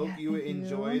 And I hope you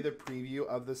enjoy the preview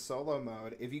of the solo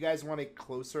mode. If you guys want a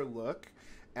closer look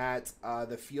at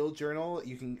the field journal,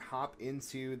 you can hop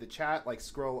into the chat, like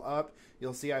scroll up.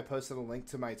 You'll see I posted a link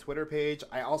to my Twitter page.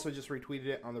 I also just retweeted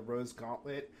it on the Rose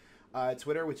Gauntlet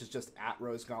Twitter, which is just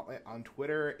 @Rose Gauntlet on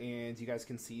Twitter. And you guys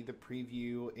can see the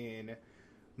preview in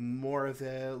more of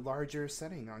the larger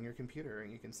setting on your computer,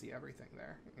 and you can see everything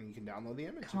there, and you can download the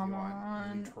image if you want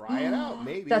and try it out.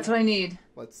 Maybe that's what I need.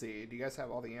 Let's see. Do you guys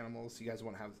have all the animals? Do you guys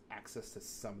want to have access to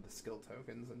some of the skill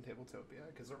tokens in Tabletopia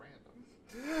because they're random?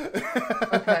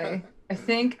 Okay, I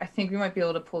think we might be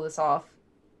able to pull this off.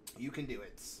 You can do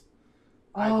it.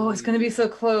 Oh, it's gonna be so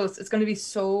close. It's gonna be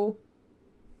so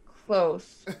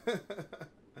close.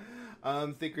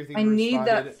 Thinker I need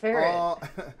that ferret.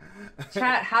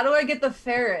 Chat, how do I get the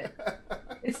ferret?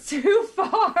 It's too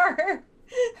far.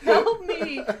 Help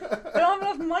me. I don't have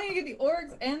enough money to get the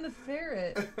oryx and the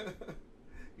ferret.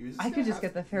 I could just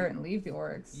get the ferret and leave the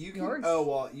oryx. Oh,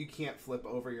 well, you can't flip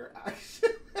over your action.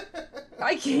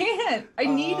 I can't. I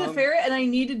need the ferret and I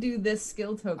need to do this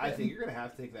skill token. I think you're going to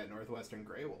have to take that Northwestern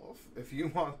Grey Wolf if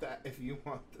you want the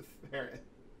ferret.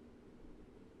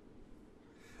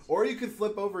 Or you could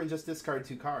flip over and just discard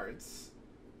 2 cards.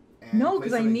 No,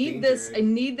 because I need this. I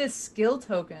need this skill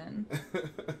token.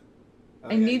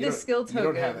 I need this skill token. You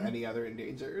don't have any other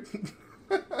endangered.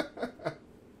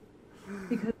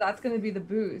 Because that's going to be the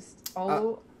boost.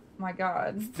 Oh my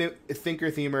god.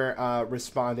 Thinker Themer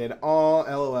responded, "Oh,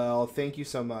 LOL. Thank you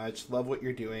so much. Love what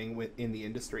you're doing in the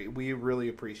industry. We really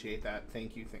appreciate that.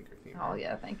 Thank you, Thinker Themer. Oh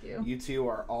yeah, thank you. You two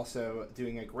are also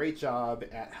doing a great job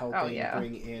at helping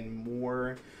bring in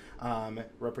more."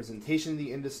 Representation in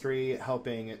the industry,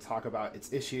 helping talk about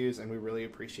its issues, and we really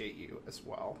appreciate you as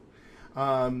well.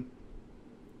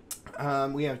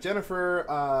 We have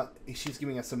Jennifer. She's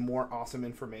giving us some more awesome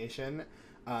information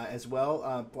as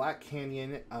well. Black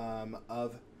Canyon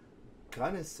of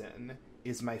Gunnison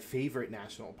is my favorite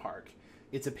national park.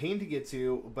 It's a pain to get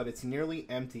to, but it's nearly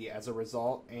empty as a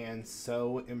result, and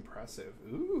so impressive.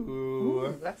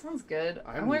 Ooh, that sounds good.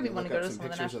 I really want to go to some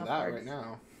of the national parks right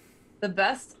now. The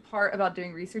best part about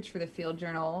doing research for the Field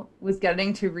Journal was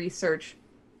getting to research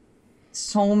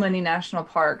so many national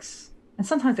parks. And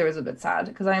sometimes it was a bit sad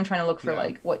because I am trying to look for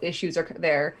like what issues are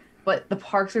there, but the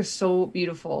parks are so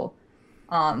beautiful.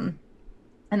 And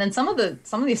then some of the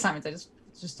assignments I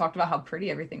just talked about how pretty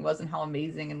everything was and how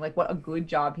amazing and like what a good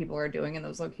job people are doing in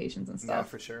those locations and stuff. Yeah,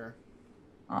 for sure.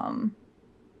 All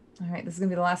right, this is gonna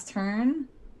be the last turn.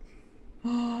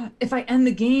 If I end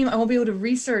the game, I won't be able to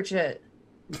research it.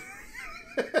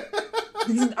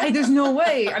 There's no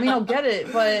way. I mean, I'll get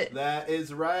it, but that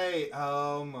is right.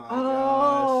 Oh my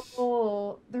gosh.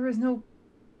 Oh, there was no.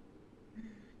 You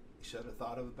should have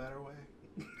thought of a better way.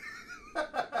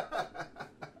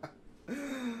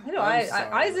 I know.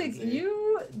 Isaac,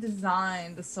 you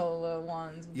designed the solo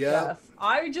ones. Yeah. Jeff.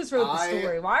 I just wrote the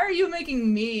story. Why are you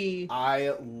making me?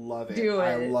 I love it.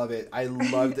 I love it. I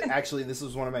loved. Actually, this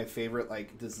was one of my favorite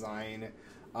like design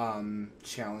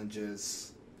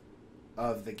challenges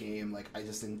of the game. Like I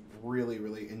just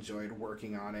really enjoyed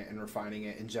working on it and refining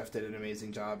it, and Jeff did an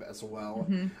amazing job as well.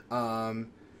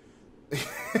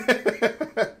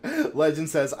 Legend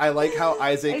says, I like how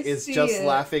Isaac is just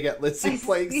laughing at Litzy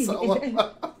playing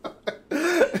solo.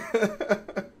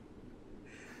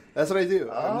 That's what I do.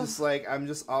 I'm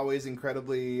just always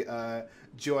incredibly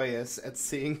joyous at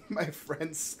seeing my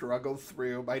friends struggle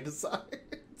through my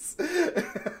designs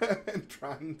and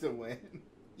trying to win.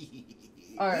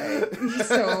 All right, you're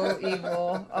so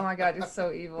evil. Oh my god, you're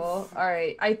so evil. All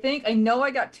right, I know I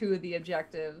got 2 of the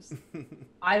objectives.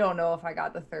 I don't know if I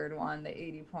got the third one, the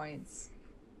 80 points.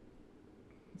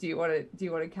 Do you want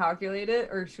to calculate it,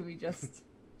 or should we just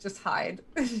hide?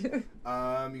 You're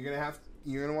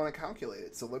gonna want to calculate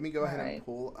it. So let me go ahead and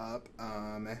pull up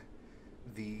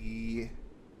the.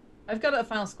 I've got a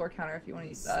final score counter if you want to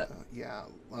use that. Yeah,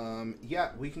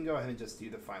 we can go ahead and just do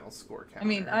the final score counter. I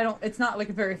mean, it's not like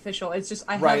very official. It's just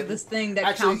I have this thing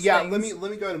that counts things.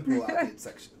 Let me go ahead and pull out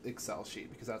the Excel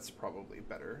sheet because that's probably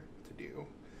better to do.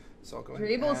 So I'll go ahead.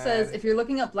 Drabel says if you're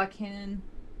looking up Black Canyon,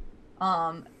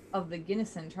 of the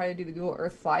Gunnison, try to do the Google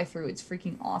Earth fly through. It's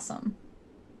freaking awesome.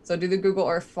 So do the Google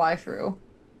Earth fly through,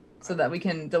 so that we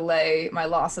can delay my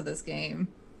loss of this game.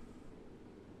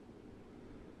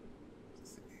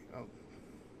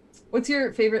 What's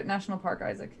your favorite national park,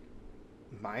 Isaac?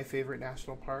 My favorite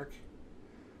national park?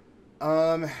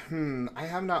 I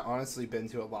have not honestly been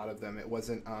to a lot of them. It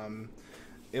wasn't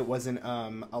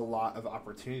a lot of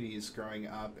opportunities growing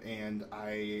up, and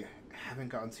I haven't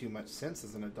gone too much since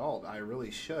as an adult. I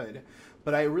really should,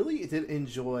 but I really did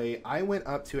enjoy. I went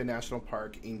up to a national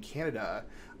park in Canada.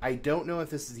 I don't know if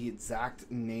this is the exact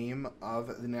name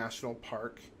of the national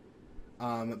park,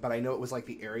 but I know it was like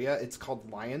the area. It's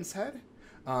called Lion's Head.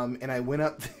 And I went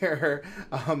up there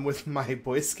with my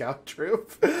Boy Scout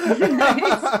troop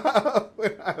Nice.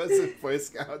 when I was in Boy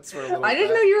Scouts for a little I didn't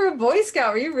bit. know you were a Boy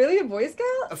Scout. Were you really a Boy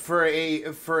Scout? For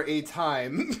a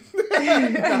time,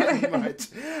 not much,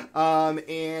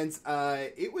 and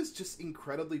it was just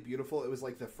incredibly beautiful. It was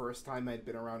like the first time I'd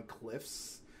been around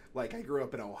cliffs. Like, I grew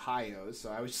up in Ohio,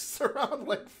 so I was just around,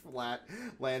 like, flat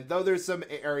land. Though there's some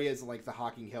areas like the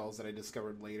Hocking Hills that I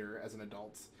discovered later as an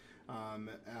adult,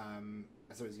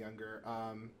 as I was younger.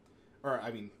 Or,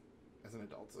 I mean, as an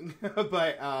adult.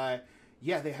 But,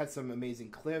 yeah, they had some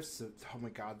amazing cliffs. Oh,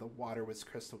 my God, the water was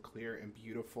crystal clear and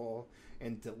beautiful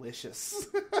and delicious.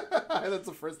 That's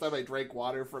the first time I drank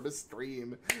water from a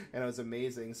stream, and it was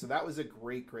amazing. So that was a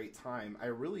great, great time. I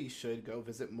really should go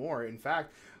visit more. In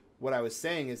fact, what I was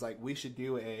saying is, like, we should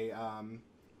do a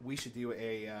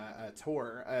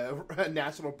tour, a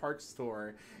national parks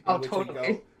tour. Oh, which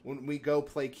totally. when we go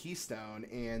play Keystone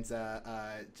and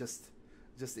just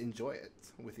enjoy it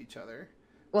with each other.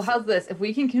 Well, how's this? If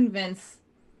we can convince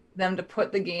them to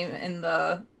put the game in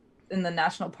the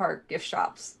national park gift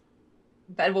shops,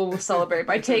 Ben will celebrate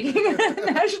by taking a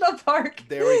national park.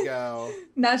 There we go.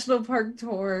 National park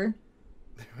tour.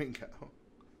 There we go.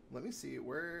 Let me see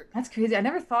where. That's crazy. I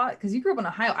never thought, because you grew up in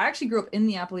Ohio. I actually grew up in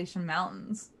the Appalachian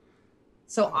Mountains.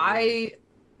 So I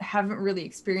haven't really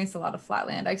experienced a lot of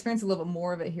flatland. I experienced a little bit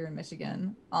more of it here in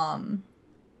Michigan. But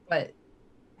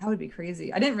that would be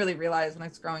crazy. I didn't really realize when I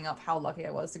was growing up how lucky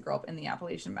I was to grow up in the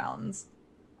Appalachian Mountains.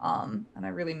 And I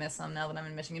really miss them now that I'm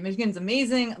in Michigan. Michigan's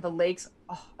amazing. The lakes,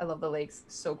 oh, I love the lakes.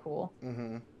 So cool.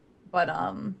 Mm-hmm. But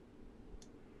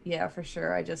yeah, for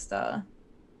sure. I just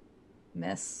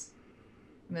miss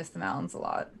the mountains a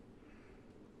lot.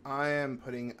 I am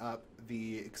putting up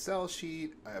the Excel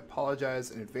sheet. I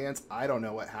apologize in advance. I don't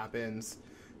know what happens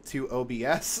to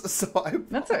OBS, so I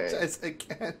apologize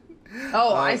again.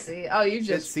 Oh, I see. Oh, you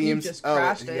just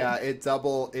crashed it. Yeah, it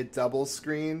double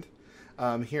screened.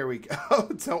 Here we go.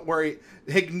 Don't worry.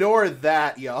 Ignore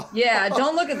that, y'all. Yeah,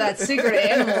 don't look at that secret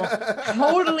animal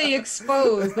totally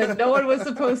exposed that no one was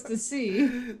supposed to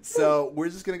see. So we're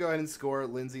just going to go ahead and score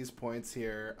Lindsay's points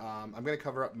here. I'm going to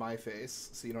cover up my face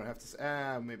so you don't have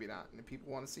to... maybe not. If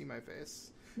people want to see my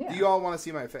face. Yeah. Do you all want to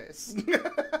see my face?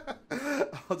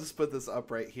 I'll just put this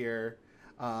up right here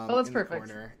that's in perfect. the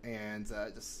corner and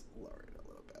just lower it a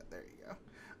little bit. There you go.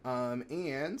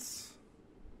 And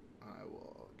I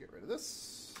will get rid of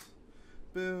this.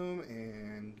 Boom.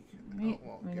 And let me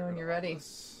know when you're ready.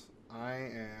 I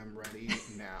am ready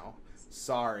now.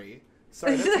 Sorry,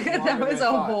 that's that was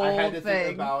a whole I had to thing.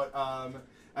 think about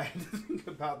I had to think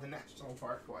about the national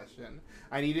park question.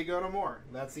 I need to go to more.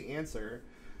 That's the answer.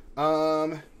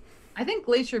 I think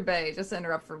Glacier Bay, just to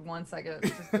interrupt for 1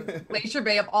 second, Glacier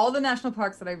Bay, of all the national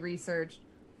parks that I researched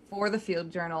for the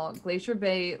Field Journal, Glacier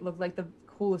Bay looked like the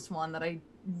coolest one that I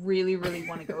really, really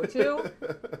want to go to.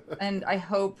 And I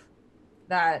hope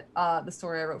that the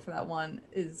story I wrote for that one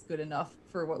is good enough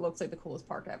for what looks like the coolest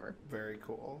park ever. Very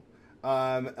cool.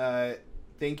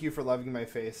 Thank you for loving my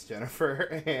face,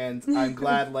 Jennifer. And I'm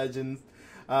glad, Legends,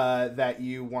 that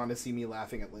you want to see me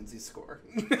laughing at Lindsay's score.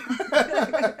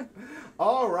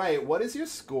 All right. What is your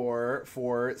score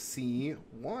for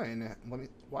C1?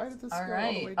 Why did this go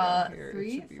all the way down here?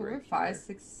 3, 4, 5,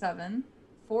 6, 7,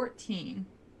 14.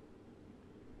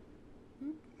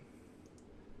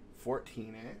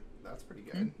 14, eh? That's pretty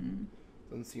good. Mm-hmm.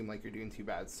 Doesn't seem like you're doing too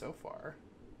bad so far.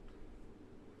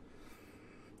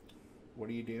 What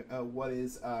are you doing? What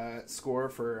is score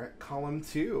for column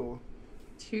 2?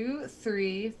 2,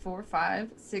 3, 4,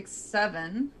 5, 6,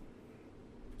 7,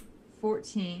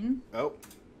 14. Oh,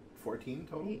 14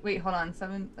 total? Wait, hold on.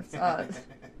 7, that's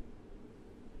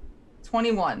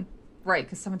 21. Right,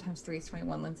 because 7 times 3 is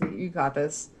 21, Lindsay. You got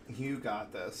this. You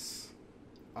got this.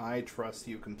 I trust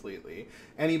you completely.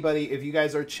 Anybody, if you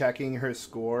guys are checking her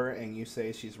score and you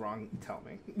say she's wrong, tell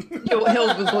me.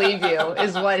 He'll believe you,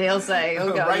 is what he'll say.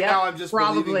 He'll go, right now I'm just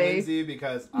probably believing Lindsay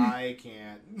because I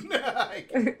can't. I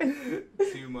can't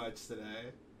too much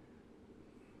today.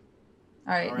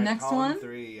 All right, next one.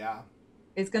 3, yeah.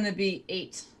 It's going to be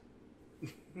 8.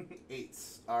 8.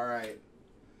 All right.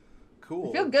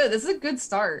 Cool. I feel good. This is a good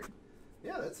start.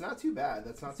 Yeah, that's not too bad.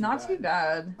 That's not it's too not bad. too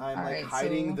bad. I'm all like right,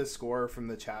 hiding the score from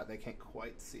the chat. They can't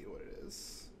quite see what it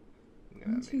is.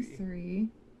 1, 2, 3.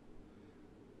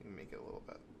 Make it a little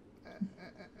bit.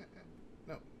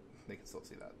 No, they can still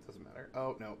see that. Doesn't matter.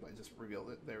 Oh no, I just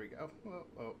revealed it. There we go.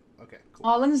 Oh, okay. Cool.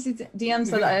 Oh, Lindsay DM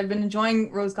said I have been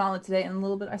enjoying Rose Gauntlet today, and a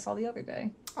little bit I saw the other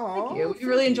day. Oh, thank you. We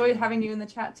really enjoyed having you in the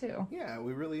chat too. Yeah,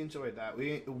 we really enjoyed that.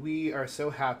 We are so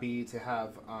happy to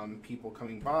have people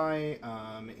coming by,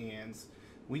 and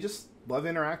we just love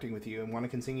interacting with you and want to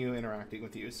continue interacting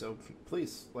with you. So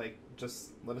please,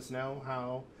 just let us know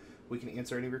how we can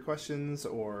answer any of your questions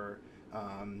or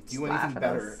do anything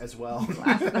better as well.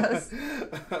 Laugh at us.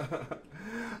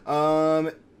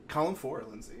 Column 4,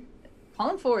 Lindsay.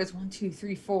 Column 4 is 1, 2,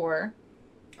 3, 4.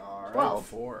 All right, 12.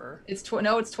 4. It's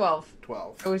no, it's 12.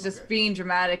 12. I was just being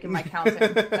dramatic in my counting,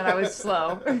 and I was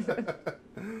slow.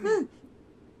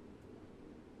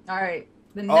 All right.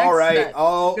 The next All right. bet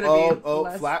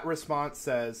Oh, flat response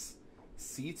says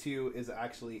C2 is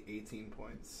actually 18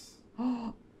 points.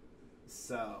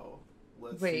 So,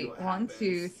 let's see what 1, happens.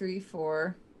 2, 3,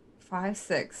 4, 5,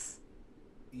 6.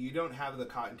 You don't have the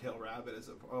cottontail rabbit as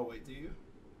a... Oh, wait, do you?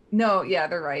 No, yeah,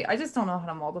 they're right. I just don't know how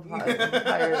to multiply.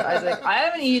 I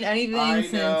haven't eaten anything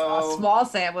since a small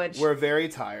sandwich. We're very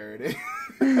tired.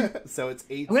 So it's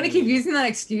 18. I'm gonna keep using that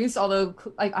excuse, although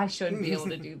I should be able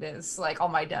to do this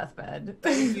on my deathbed.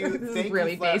 Thank you. This Thank is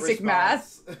really you, flat basic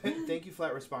response. math. Thank you,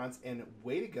 flat response, and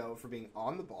way to go for being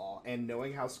on the ball and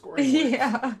knowing how scoring works.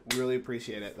 Yeah. Really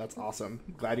appreciate it. That's awesome.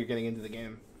 Glad you're getting into the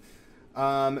game.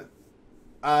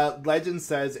 Legend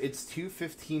says it's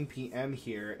 2:15 p.m.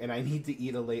 here, and I need to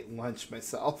eat a late lunch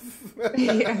myself.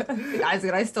 Yeah.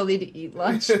 Isaac, I still need to eat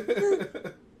lunch.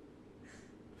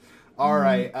 All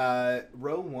right,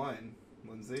 row 1,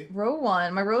 Lindsay. Row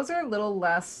 1. My rows are a little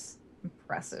less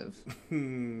impressive.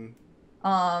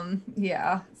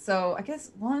 Yeah. So I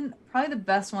guess probably the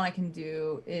best one I can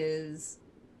do is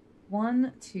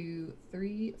 1, 2,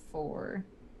 3, 4,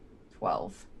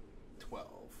 12. 12.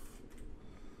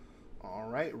 All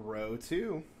right, row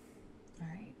 2. All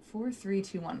right, 4, 3,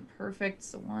 2, 1. Perfect.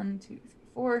 So 1, 2, 3,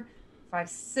 4, 5,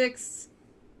 6,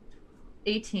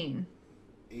 18.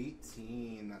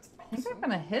 18. That's awesome. I think I'm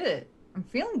gonna hit it. I'm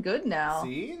feeling good now.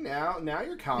 See, now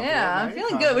you're confident. Yeah, I'm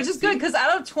feeling good, which is good because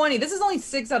out of 20, this is only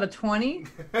 6 out of 20.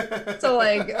 So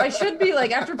I should be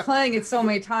after playing it so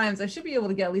many times, I should be able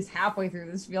to get at least halfway through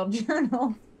this field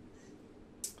journal.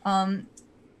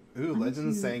 Ooh,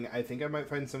 Legend's saying, I think I might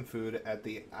find some food at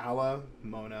the Ala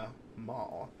Mona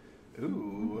Mall.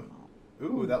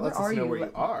 Ooh, that lets us know where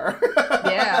you are.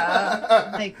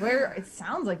 Yeah. Where? It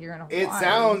sounds like you're in Hawaii. It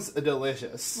sounds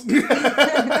delicious.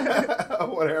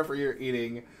 Whatever you're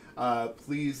eating,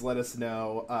 please let us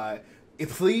know.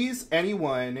 Please,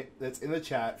 anyone that's in the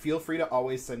chat, feel free to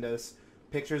always send us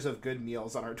pictures of good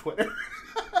meals on our Twitter.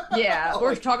 Yeah,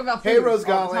 or talk about food hey, Rose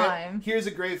all the Gauntlet, time. here's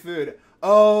a great food.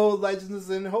 Oh, Legends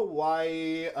is in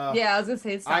Hawaii. Yeah, I was gonna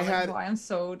say it sounds like Hawaii. I'm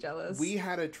so jealous. We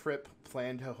had a trip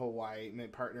planned to Hawaii. My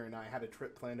partner and I had a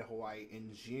trip planned to Hawaii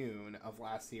in June of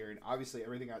last year, and obviously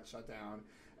everything got shut down,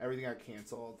 everything got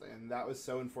canceled, and that was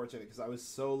so unfortunate because I was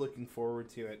so looking forward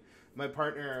to it. My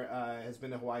partner has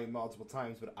been to Hawaii multiple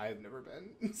times, but I've never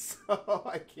been, so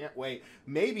I can't wait.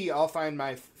 Maybe I'll find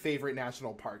my favorite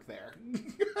national park there.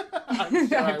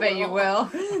 I bet you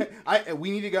will.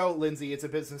 We need to go, Lindsay. It's a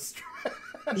business trip.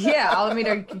 Yeah, are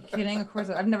you kidding? Of course,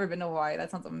 I've never been to Hawaii.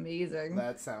 That sounds amazing.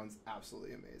 That sounds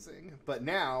absolutely amazing. But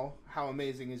now, how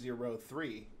amazing is your row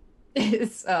 3?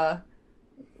 It's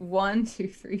 1, 2,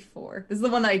 3, 4. This is the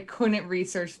one that I couldn't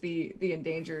research the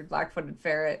endangered black-footed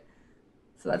ferret.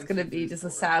 So that's going to be just a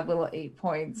sad little 8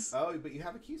 points. Oh, but you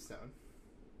have a Keystone.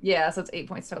 Yeah, so it's 8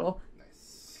 points total.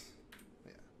 Nice.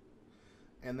 Yeah.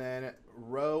 And then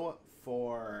row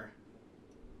 4.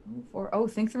 Oh,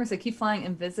 thanks for saying keep flying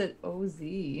and visit OZ.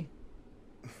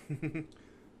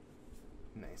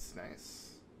 Nice.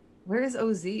 Where is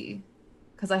OZ?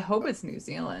 Because I hope it's New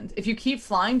Zealand. If you keep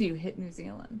flying, do you hit New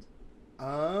Zealand?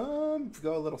 Go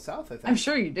a little south, I think. I'm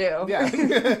sure you do.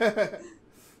 Yeah.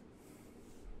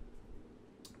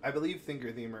 I believe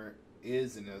Thinker-Themer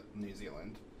is in New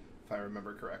Zealand, if I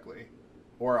remember correctly.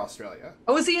 Or Australia.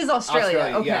 OZ is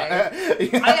Australia. Okay.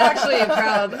 Yeah. I actually am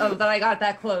proud of that I got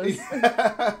that close.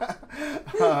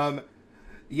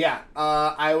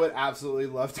 I would absolutely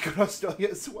love to go to Australia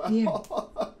as well. Yeah.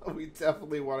 We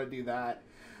definitely want to do that.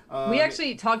 We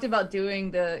actually talked about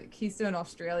doing the Keystone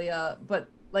Australia, but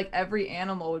every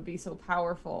animal would be so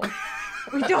powerful.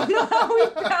 We don't know how we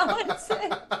balance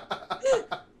it.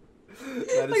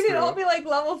 They'd all be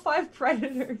level 5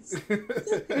 predators.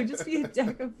 It would just be a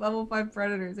deck of level 5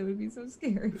 predators. It would be so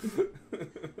scary.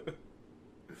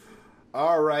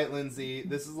 All right, Lindsay.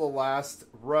 This is the last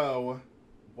row.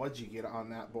 What'd you get on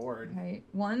that board? All right.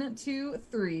 1, 2,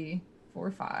 3,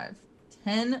 4, 5.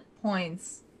 10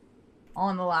 points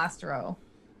on the last row.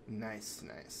 Nice.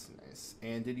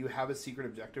 And did you have a secret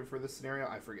objective for this scenario?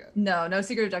 I forget. No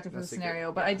secret objective for the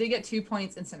scenario, but I did get 2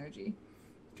 points in synergy.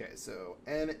 Okay, so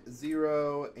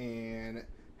N0, and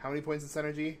how many points in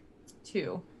synergy?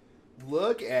 2.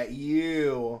 Look at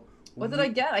you. What did I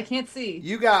get? I can't see.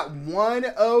 You got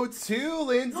 102,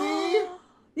 Lindsay.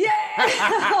 Yeah!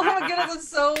 Oh my goodness, I'm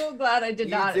so glad I did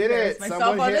not embarrass myself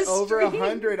Someone on hit this over stream.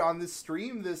 100 on the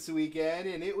stream this weekend,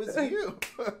 and it was you.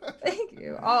 Thank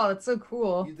you. Oh, that's so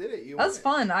cool. You did it. That was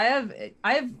fun. I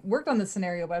have worked on this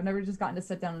scenario, but I've never just gotten to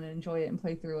sit down and enjoy it and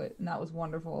play through it, and that was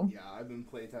wonderful. Yeah, I've been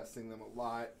playtesting them a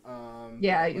lot.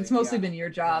 Yeah, it's mostly been your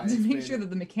job to make sure that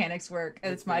the mechanics work,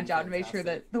 and it's my job to make sure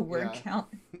that the word count.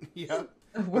 Yeah.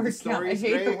 The word count. I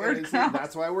hate the word count.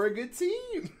 That's why we're a good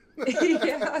team.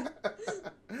 Yeah.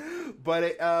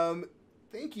 But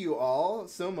thank you all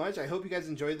so much. I hope you guys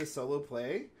enjoyed the solo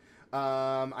play.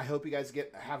 I hope you guys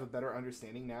have a better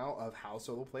understanding now of how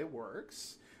solo play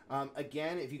works.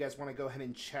 Again, if you guys want to go ahead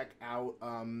and check out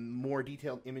more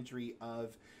detailed imagery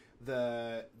of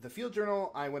the field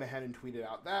journal, I went ahead and tweeted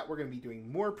out that we're going to be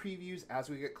doing more previews as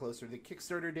we get closer to the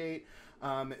Kickstarter date.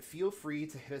 Feel free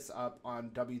to hit us up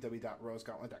on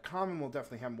www.rosegauntlet.com, and we'll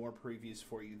definitely have more previews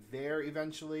for you there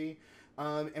eventually.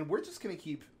 And we're just going to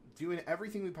keep doing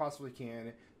everything we possibly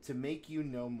can to make you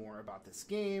know more about this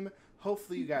game.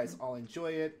 Hopefully you guys all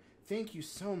enjoy it. Thank you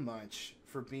so much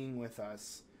for being with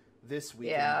us this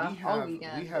weekend. Yeah, all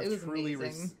weekend. It was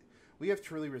amazing. We have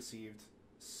truly received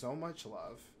so much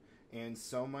love and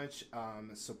so much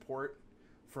support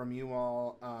from you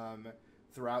all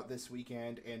throughout this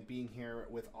weekend, and being here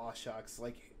with Aw Shucks.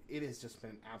 Like, it has just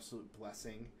been an absolute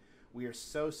blessing. We are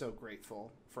so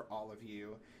grateful for all of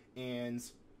you, and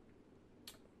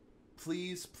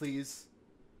please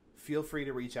feel free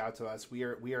to reach out to us. We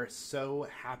are so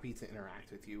happy to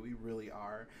interact with you. We really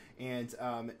are. And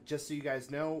just so you guys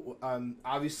know,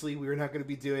 obviously we're not going to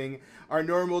be doing our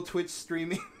normal Twitch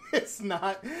streaming. It's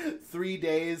not 3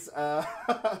 days and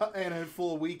a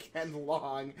full weekend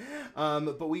long.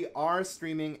 But we are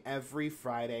streaming every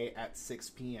Friday at 6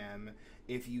 p.m.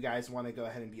 If you guys want to go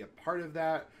ahead and be a part of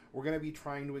that, we're going to be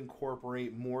trying to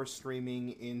incorporate more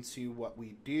streaming into what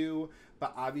we do.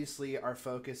 But obviously, our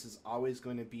focus is always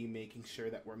going to be making sure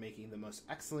that we're making the most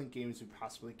excellent games we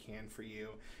possibly can for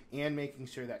you, and making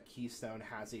sure that Keystone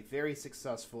has a very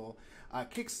successful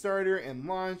Kickstarter and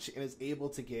launch and is able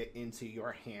to get into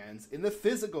your hands in the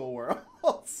physical world.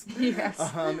 Yes.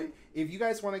 If you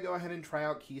guys want to go ahead and try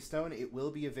out Keystone, it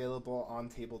will be available on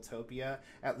Tabletopia.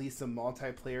 At least a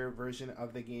multiplayer version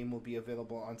of the game will be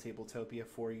available on Tabletopia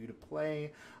for you to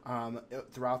play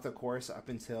throughout the course up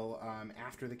until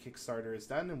after the Kickstarter is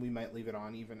done, and we might leave it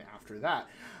on even after that.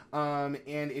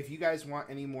 And if you guys want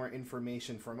any more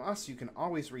information from us, you can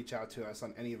always reach out to us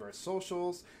on any of our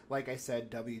socials. Like I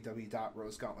said,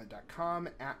 www.rosegauntlet.com,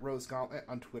 @rosegauntlet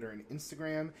on Twitter and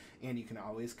Instagram, and you can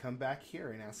always come back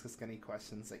here and ask us any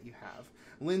questions that you have.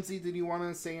 Lindsay, did you want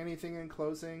to say anything in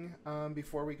closing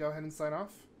before we go ahead and sign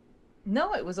off?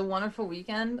 No, it was a wonderful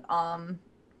weekend. I'm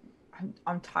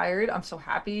tired. I'm so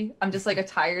happy. I'm just like a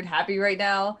tired happy right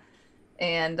now.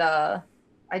 And I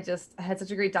had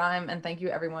such a great time, and thank you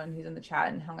everyone who's in the chat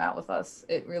and hung out with us.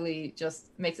 It really just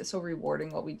makes it so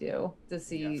rewarding what we do to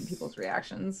see people's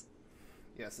reactions.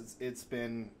 Yes, it's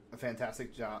been a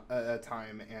fantastic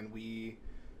time, and we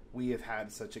have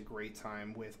had such a great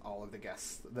time with all of the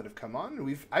guests that have come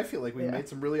on. I feel like we've made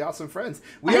some really awesome friends.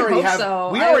 We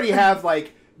already have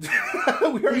like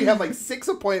 6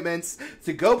 appointments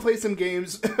to go play some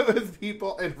games with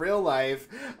people in real life.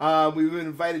 We've been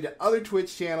invited to other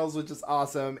Twitch channels, which is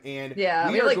awesome. And we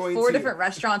have like 4 different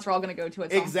restaurants we're all going to go to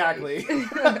at some exactly.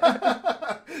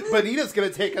 But Nina's going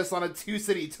to take us on a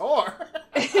 2-city tour.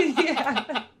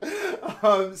 Yeah.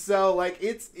 So like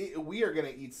we are going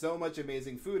to eat so much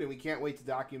amazing food, and we can't wait to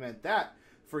document that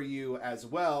for you as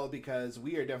well, because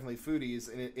we are definitely foodies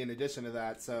in addition to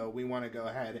that. So we want to go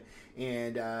ahead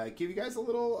and give you guys a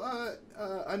little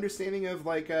understanding of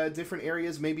like different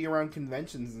areas, maybe around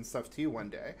conventions and stuff too one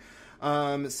day.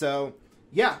 So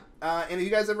yeah, and if you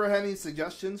guys ever had any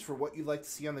suggestions for what you'd like to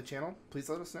see on the channel, please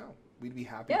let us know. We'd be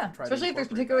happy to try especially if there's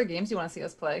particular games you want to see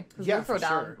us play. Because we'll throw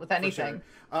down with anything.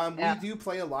 Sure. We do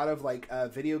play a lot of like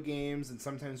video games and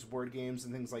sometimes board games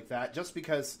and things like that, just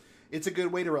because it's a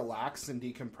good way to relax and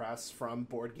decompress from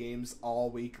board games all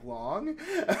week long.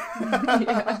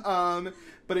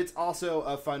 But it's also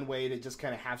a fun way to just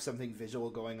kind of have something visual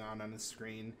going on the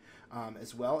screen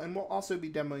as well. And we'll also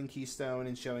be demoing Keystone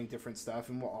and showing different stuff,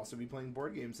 and we'll also be playing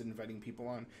board games and inviting people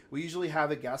on. We usually have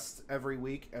a guest every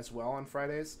week as well on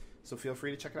Fridays, so feel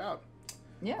free to check it out.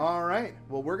 Yeah. All right.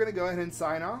 Well, we're going to go ahead and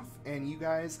sign off, and you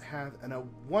guys have a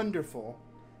wonderful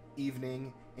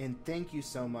evening, and thank you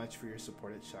so much for your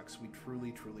support at Shucks. We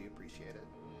truly appreciate it.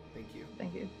 Thank you.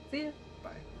 Thank you. See ya.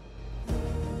 Bye.